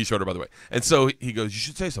was not Ricky Schroeder, by the way. And so he goes, you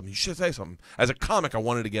should say something. As a comic, I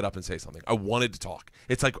wanted to get up and say something. I wanted to talk.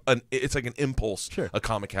 It's like an impulse a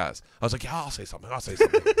comic has. I was like, yeah, I'll say something.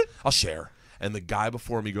 I'll share. And the guy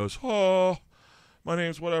before me goes, oh, my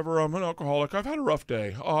name's whatever. I'm an alcoholic. I've had a rough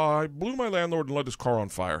day. I blew my landlord and lit his car on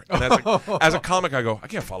fire. And as a comic, I go, I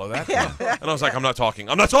can't follow that. And I was like, I'm not talking.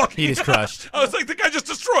 He just crushed. I was like, the guy just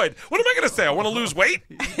destroyed. What am I going to say? I want to lose weight?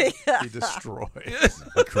 He destroyed.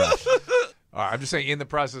 He crushed. All right, I'm just saying, in the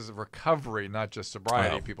process of recovery, not just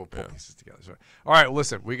sobriety, people pull pieces together. So, all right,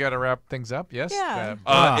 listen, we got to wrap things up. Yes. Yeah.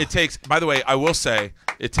 It takes. By the way, I will say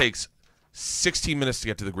it takes 16 minutes to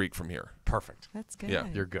get to the Greek from here. Perfect. That's good. Yeah,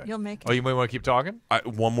 you're good. You'll make it. Oh, you might want to keep talking?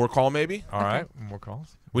 One more call, maybe? All right, more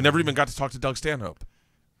calls. We never even got to talk to Doug Stanhope.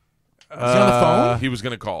 Is he on the phone? He was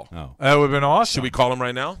going to call. Oh. That would have been awesome. Should we call him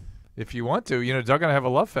right now? If you want to. Doug going to have a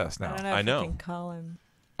love fest now. I don't know if I know. you can call him.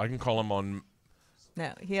 I can call him on.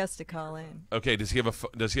 No, he has to call in. Okay, does he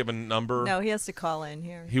have a number? No, he has to call in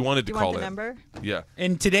here. He wanted to Do you call want the in. number? Yeah.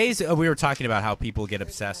 In today's, we were talking about how people get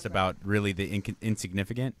obsessed about really the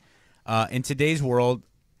insignificant. In today's world,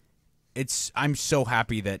 I'm so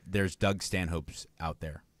happy that there's Doug Stanhopes out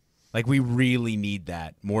there. Like, we really need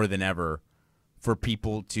that more than ever for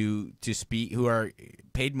people to speak who are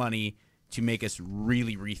paid money to make us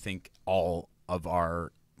really rethink all of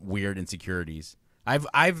our weird insecurities.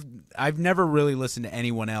 I've never really listened to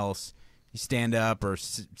anyone else, stand up or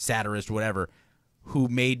satirist, whatever, who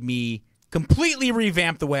made me completely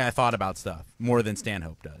revamp the way I thought about stuff more than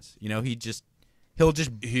Stanhope does. He'll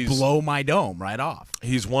just blow my dome right off.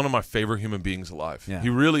 He's one of my favorite human beings alive. Yeah. He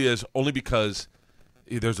really is, only because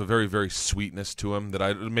there's a very, very sweetness to him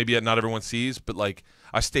that maybe not everyone sees, but like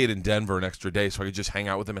I stayed in Denver an extra day so I could just hang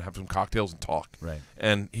out with him and have some cocktails and talk. Right.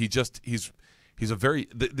 And he's a very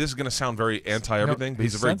this is going to sound very anti-everything, but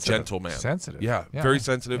he's a very gentle man. Sensitive. Yeah, very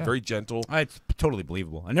sensitive, very gentle. It's totally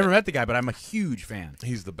believable. I never met the guy, but I'm a huge fan.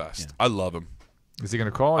 He's the best. Yeah. I love him. Is he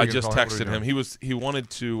going to call? I just texted him. He wanted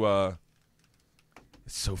to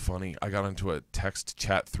it's so funny. I got into a text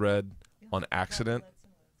chat thread on accident.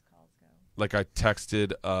 Like I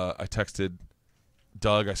texted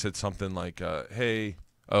Doug. I said something like, "Hey,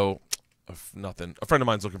 nothing. A friend of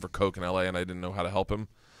mine's looking for coke in LA, and I didn't know how to help him."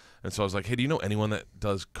 And so I was like, "Hey, do you know anyone that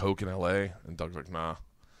does coke in LA?" And Doug's like, "Nah."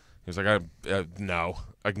 He was like, "No,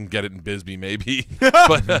 I can get it in Bisbee, maybe."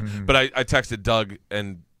 but I texted Doug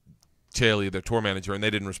and Chaley, their tour manager, and they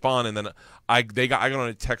didn't respond. And then I got on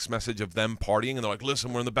a text message of them partying, and they're like,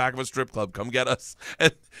 "Listen, we're in the back of a strip club. Come get us."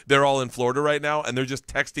 And they're all in Florida right now, and they're just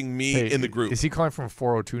texting me in the group. Is he calling from a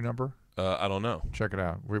 402 number? I don't know. Check it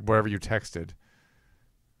out. Wherever you texted.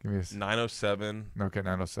 Give me 907. Okay,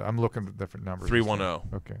 907. I'm looking at different numbers.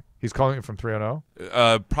 310. Okay. He's calling it from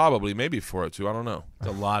 310? Probably, maybe 402. I don't know. It's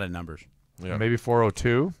a lot of numbers. Yeah. Maybe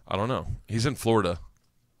 402? I don't know. He's in Florida.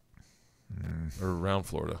 Or around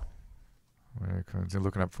Florida. Is he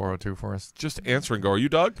looking up 402 for us? Just answer and go, "Are you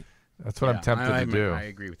Doug?" That's what I'm tempted to do. I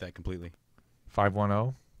agree with that completely.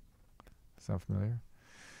 510? Sound familiar?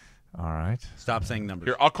 All right. Stop saying numbers.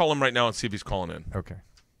 Here, I'll call him right now and see if he's calling in. Okay. In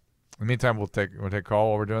the meantime, we'll take a call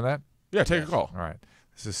while we're doing that? Yeah, take a call. All right.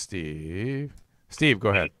 This is Steve. Steve, go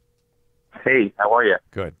ahead. Hey, how are you?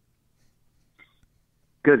 Good.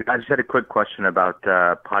 Good. I just had a quick question about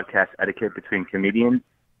podcast etiquette between comedians.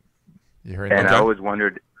 You heard and that? I always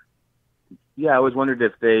wondered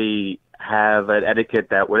if they have an etiquette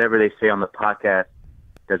that whatever they say on the podcast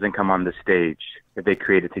doesn't come on the stage if they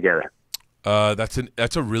create it together? That's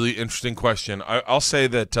a really interesting question. I'll say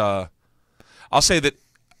that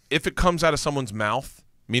if it comes out of someone's mouth,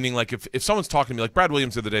 meaning like if someone's talking to me, like Brad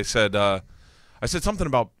Williams the other day said, I said something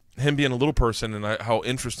about him being a little person and how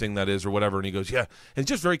interesting that is or whatever, and he goes, yeah, and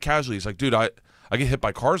just very casually, he's like, dude, I get hit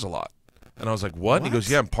by cars a lot. And I was like, what? And he goes,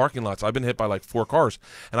 yeah, in parking lots. I've been hit by like 4 cars.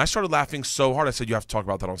 And I started laughing so hard, I said, you have to talk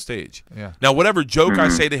about that on stage. Yeah. Now, whatever joke I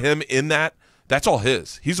say to him in that's all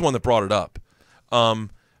his. He's the one that brought it up.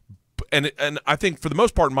 And I think for the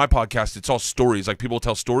most part in my podcast, it's all stories. Like people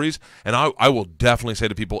tell stories, and I will definitely say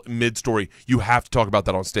to people mid-story, you have to talk about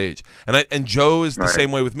that on stage. And Joe is the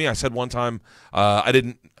same way with me. I said one time, I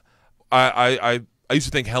used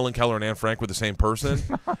to think Helen Keller and Anne Frank were the same person,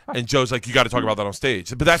 and Joe's like, you got to talk about that on stage.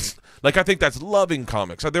 But that's like, I think that's loving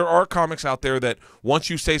comics. There are comics out there that once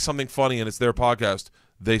you say something funny and it's their podcast,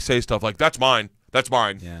 they say stuff like, that's mine. That's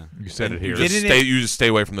mine. Yeah, you said it here. You just stay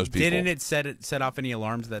away from those people. Didn't it set off any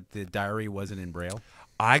alarms that the diary wasn't in Braille?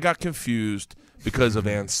 I got confused because of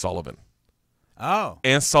Ann Sullivan. Oh,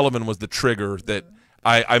 Ann Sullivan was the trigger that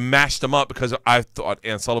I mashed them up because I thought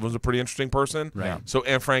Ann Sullivan was a pretty interesting person. Right. So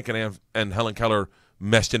Anne Frank and Helen Keller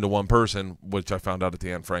meshed into one person, which I found out at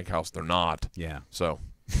the Anne Frank house they're not. Yeah. So.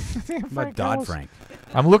 About Dodd-Frank.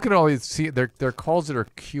 I'm looking at all these. See, they're calls that are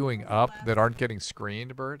queuing up that aren't getting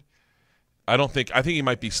screened, Bert. I think he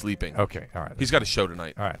might be sleeping. Okay, all right. He's got a show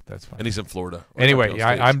tonight. All right, that's fine. And he's in Florida. Anyway,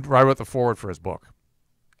 I wrote the forward for his book.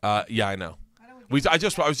 Yeah, I know. I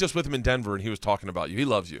was just with him in Denver, and he was talking about you. He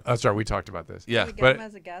loves you. That's right. We talked about this. Yeah, Can we get him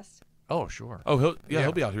as a guest? Oh, sure. Oh,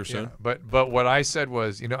 he'll be out here soon. Yeah. But what I said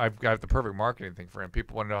was, I've got the perfect marketing thing for him.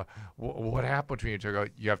 People want to know what happened between you two. Go,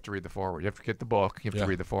 you have to read the forward. You have to get the book. You have to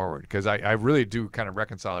read the forward because I really do kind of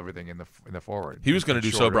reconcile everything in the forward. He was going to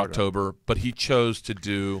do Sober October, but he chose to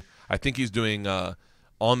do. I think he's doing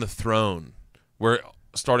On the Throne, where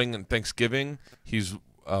starting in Thanksgiving, he's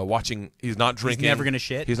watching. He's not drinking. He's never going to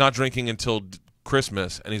shit. He's not drinking until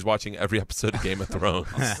Christmas, and he's watching every episode of Game of Thrones.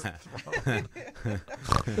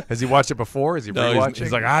 Has he watched it before? Is he rewatching?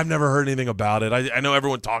 He's like, I've never heard anything about it. I know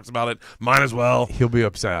everyone talks about it. Might as well. He'll be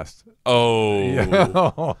obsessed.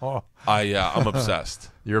 Oh, yeah. I'm obsessed.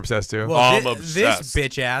 You're obsessed too? Well, I'm obsessed. This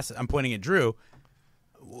bitch ass, I'm pointing at Drew.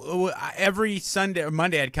 Every Sunday or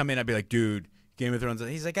Monday, I'd come in. I'd be like, dude, Game of Thrones.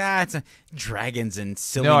 He's like, it's dragons and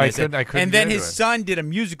silliness. No, I couldn't. And then his son did a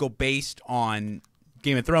musical based on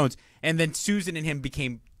Game of Thrones, and then Susan and him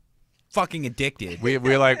became fucking addicted. We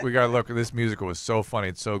gotta look. This musical was so funny.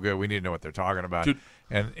 It's so good. We need to know what they're talking about. Dude.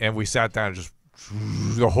 And we sat down and just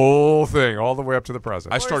the whole thing all the way up to the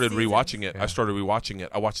present. I started rewatching it. Yeah.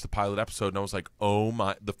 I watched the pilot episode and I was like, oh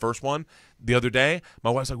my! The first one the other day, my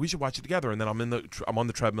wife's like, we should watch it together. And then I'm on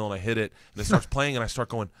the treadmill and I hit it and it starts playing and I start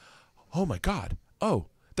going, oh my god! Oh,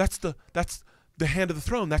 that's the Hand of the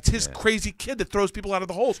Throne. That's his crazy kid that throws people out of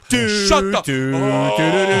the holes. Shut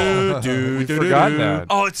the. We've forgotten that.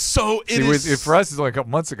 Oh, it's so. For us, it's only a couple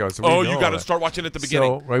months ago. So you got to start watching at the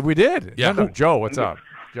beginning. So, we did. Yeah. No, Joe, what's up?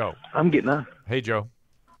 Joe. I'm getting up. Hey, Joe.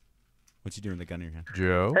 What you doing with the gun in your hand?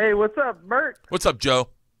 Joe. Hey, what's up, Bert? What's up, Joe?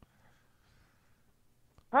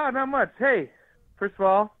 Oh, not much. Hey, first of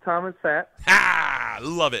all, Tom is fat.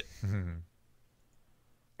 Love it.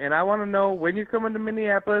 And I want to know when you're coming to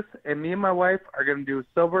Minneapolis, and me and my wife are going to do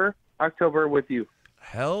Sober October with you.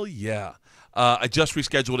 Hell yeah. I just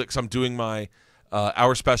rescheduled it because I'm doing my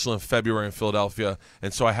hour special in February in Philadelphia,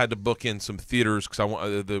 and so I had to book in some theaters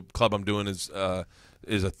because the club I'm doing is a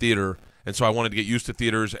theater, and so I wanted to get used to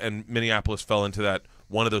theaters, and Minneapolis fell into that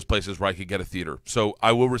one of those places where I could get a theater. So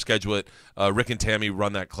I will reschedule it. Rick and Tammy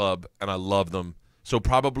run that club, and I love them. So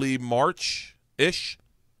probably March-ish.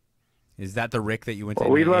 Is that the Rick that you went to?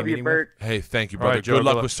 Well, we love you, Bert. Hey, thank you, brother. Right, Joe, good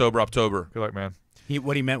luck with Sober October. Good luck, man.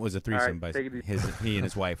 What he meant was a threesome. Right, He and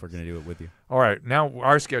his wife were going to do it with you. All right, now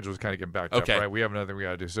our schedule is kind of getting backed Okay. up. Right, we have another thing we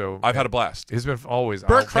got to do. So I've had a blast. It's been always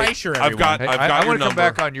Bert Kreischer. I've got I your want to come number.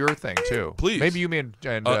 back on your thing too. Please. Maybe you mean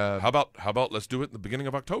how about let's do it in the beginning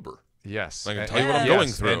of October? Yes, I can tell you what I'm going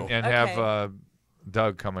through, and have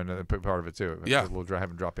Doug come in and put part of it too. Yeah, we'll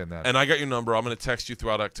have him drop in that. And I got your number. I'm going to text you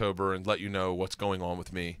throughout October and let you know what's going on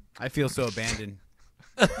with me. I feel so abandoned.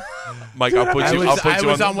 Mike, I'll put you. I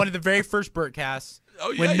was on one of the very first Bert casts.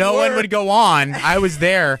 when no one would go on, I was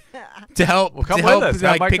there to help. Well, come to with help, us.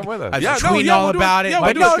 Have Mike pick, come with us. I was Yeah, no, tweeting yeah, all we'll do it. about it. Yeah, But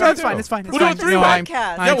we'll do no, it. that's fine. It's fine. It's We'll do fine. a three-way. No, I'm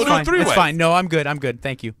Yeah, we'll do a fine. three-way. It's fine. No, I'm good. I'm good.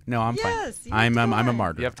 Thank you. No, I'm Yes, fine. I'm a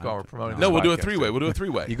martyr. You have to go. We're promoting. No, this we'll do a podcast. three-way. We'll do a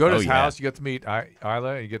three-way. You go to his yeah. house. You get to meet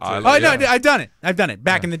Isla. You get to. Oh no, I've done it. I've done it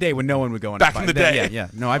back in the day when no one would go on. Back in the day. Yeah.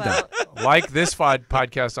 No, I've done it. Like this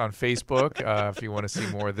podcast on Facebook if you want to see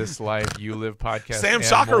more of This Life You Live podcast. Sam and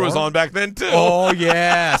Shocker was more. on back then too. Oh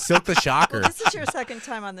yeah, Silk the Shocker. Well, this is your second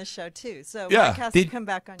time on this show too, so Yeah. Mike has to come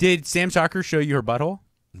back on. Did Sam Shocker show you her butthole?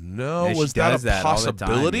 No, Yeah, she was does that a all the time.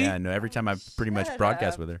 possibility? Yeah, no. Every time I pretty much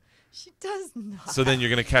broadcast with her. She does not. So then you're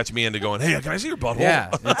gonna catch me into going, hey, can I see your butthole? Yeah,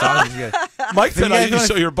 it's awesome. Yeah. Mike But said you I guys need to wanna-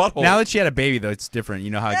 show your butthole. Now that she had a baby, though, it's different.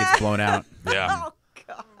 You know how it gets blown out. Yeah. Oh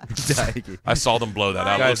God. I saw them blow that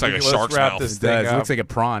out. It Guys, looks like a let's shark's wrap mouth. this It thing does. It up. looks like a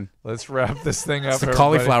prawn. Let's wrap this thing up. It's a everybody.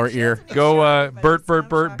 cauliflower ear. Go Bert, BERT,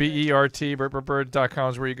 BertBert.com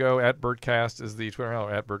is where you go. At BertCast is the Twitter handle.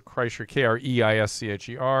 At Bert Kreischer,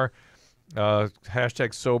 KREISCHER.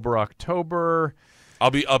 Hashtag Sober October.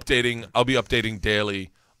 I'll be updating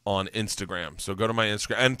daily on Instagram. So go to my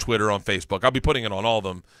Instagram and Twitter, on Facebook. I'll be putting it on all of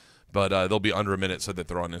them, but they'll be under a minute so that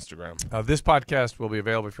they're on Instagram. This podcast will be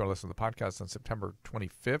available if you want to listen to the podcast on September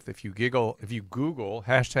 25th. If you Google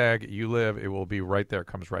hashtag You Live, it will be right there. It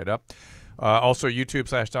comes right up. Also,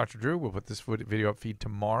 YouTube/Dr. Drew. We'll put this video up feed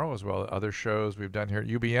tomorrow, as well as other shows we've done here at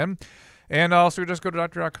UBN. And also, just go to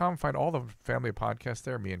Dr.com, find all the family podcasts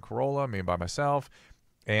there, me and Corolla, me and by myself.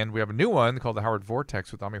 And we have a new one called The Howard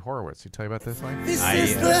Vortex with Ami Horowitz. You tell you about this, Mike? This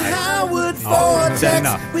is the Howard Vortex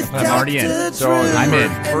enough. with I'm already in. Dr. So Drew I'm in.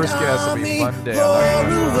 and First guest will be Ami Monday.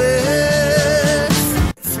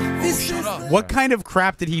 What kind of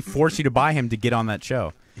crap did he force you to buy him to get on that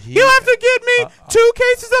show? You have to get me 2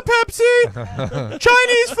 cases of Pepsi,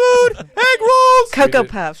 Chinese food, egg rolls, Cocoa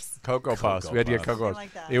Puffs. Cocoa Puffs. We had to get Cocoa Puffs.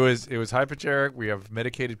 Like that. It was hypocheric. We have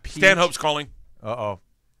medicated peach. Stanhope's calling. Uh-oh.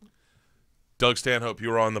 Doug Stanhope, you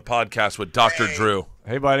were on the podcast with Dr. Drew.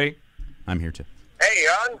 Hey, buddy. I'm here too. Hey,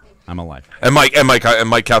 Jan. I'm alive. And Mike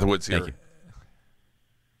Catherwood's here. Thank you.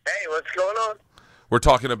 Hey, what's going on? We're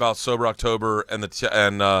talking about Sober October and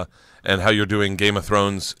and how you're doing Game of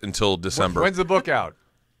Thrones until December. When's the book out?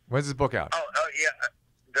 When's this book out? Oh, yeah.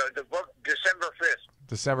 The book, December 5th.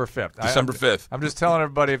 December 5th. December 5th. I'm just telling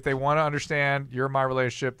everybody, if they want to understand your and my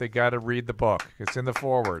relationship, they got to read the book. It's in the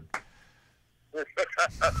foreword. Dr.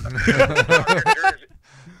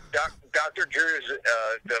 Drew's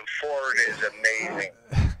the forward is amazing.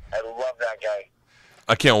 I love that guy.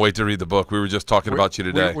 I can't wait to read the book. We were just talking about you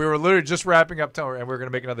today. We were literally just wrapping up, and we're going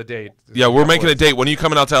to make another date. Yeah, we're making a date. When are you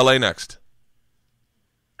coming out to LA next?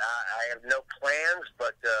 I have no plans,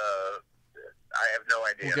 but I have no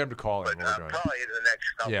idea. We'll get him to call him. But probably in the next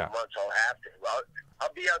couple of months I'll have to.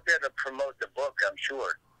 I'll be out there to promote the book, I'm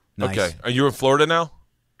sure. Nice. Okay. Are you in Florida now?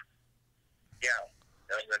 Yeah.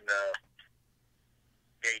 I'm in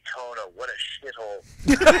Daytona. What a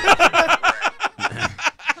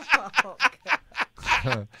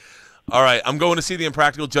shithole. All right. I'm going to see the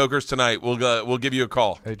Impractical Jokers tonight. We'll give you a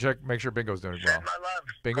call. Hey, make sure Bingo's doing well.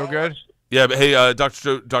 Bingo good? Yeah, but hey,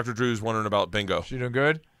 Dr. Drew's wondering about Bingo. She doing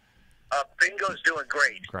good? Bingo's doing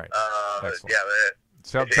great. Great. Yeah, it's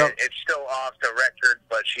still off the record,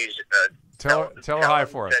 but she's tell her hi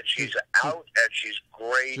for us. That she's out and she's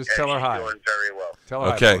great. Just tell her hi. Doing very well. Tell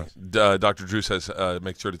her okay. hi for us. Dr. Drew says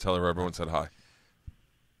make sure to tell her everyone said hi.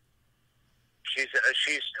 She's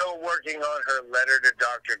still working on her letter to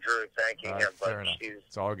Dr. Drew, thanking him, but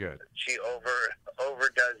it's all good. She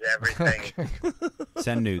overdoes everything.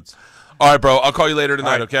 Send nudes. All right, bro. I'll call you later tonight.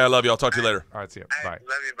 All right. Okay, I love you. I'll talk to you later. All right, see you. Bye.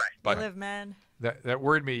 Love you. Bye. Bye. Live, man. That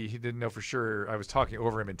worried me. He didn't know for sure. I was talking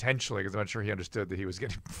over him intentionally because I'm not sure he understood that he was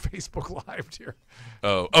getting Facebook Lived here.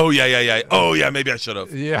 Oh yeah. Oh yeah, maybe I should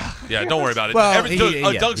have. Yeah. Yeah, don't worry about it. Well,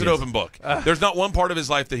 Doug's an open book. There's not one part of his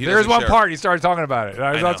life that he There's doesn't one share. part he started talking about it. And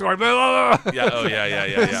I was I also know. going, blah, blah, blah. Yeah. Oh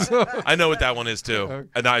yeah. I know what that one is too.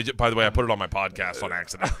 And by the way, I put it on my podcast on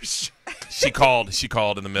accident. She called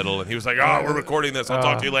in the middle, and he was like, "Oh, we're recording this. I'll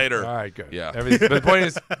talk to you later." All right, good. Yeah. But the point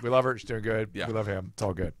is, we love her. She's doing good. Yeah. We love him. It's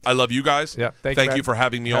all good. I love you guys. Yeah. Thank man. you for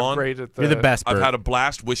having me Have on. great at You're the best, I've Bert. had a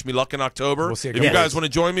blast. Wish me luck in October. We'll see you if you guys. guys want to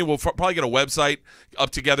join me, we'll probably get a website up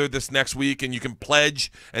together this next week, and you can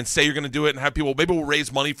pledge and say you're going to do it, and have people. Maybe we'll raise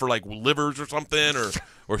money for like livers or something,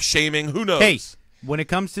 or shaming. Who knows? Hey, when it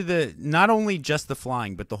comes to not only just the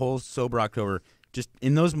flying, but the whole Sober October, just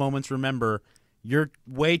in those moments, remember You're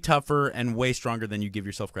way tougher and way stronger than you give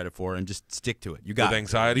yourself credit for, and just stick to it. You got With it.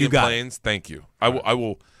 anxiety You and got planes, thank you. I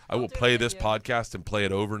will play this podcast and play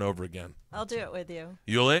it over and over again. I'll do it with you.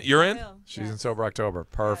 You're in? She's in Sober October.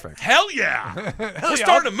 Perfect. Hell yeah! We're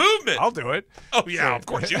starting a movement. I'll do it. Oh yeah, of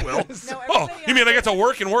course you will. You mean I get to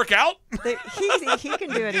work and work out? He can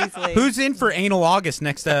do it easily. Who's in for Anal August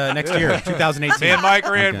next year, 2018? Me and Mike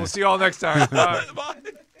are in. Okay. We'll see you all next time. Bye.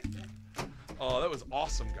 Oh, that was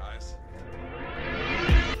awesome, guys.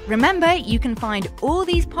 Remember, you can find all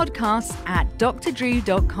these podcasts at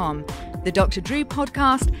drdrew.com. The Dr. Drew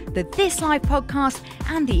podcast, the This Life podcast,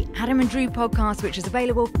 and the Adam and Drew podcast, which is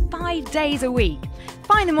available 5 days a week.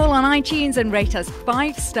 Find them all on iTunes and rate us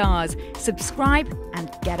 5 stars. Subscribe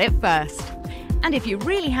and get it first. And if you're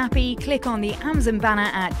really happy, click on the Amazon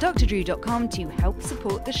banner at drdrew.com to help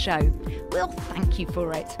support the show. We'll thank you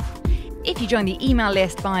for it. If you join the email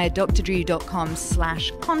list via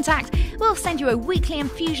drdrew.com/contact, we'll send you a weekly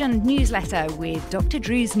infusion newsletter with Dr.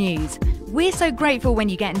 Drew's news. We're so grateful when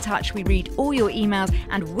you get in touch. We read all your emails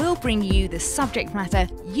and we'll bring you the subject matter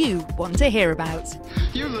you want to hear about.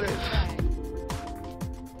 You live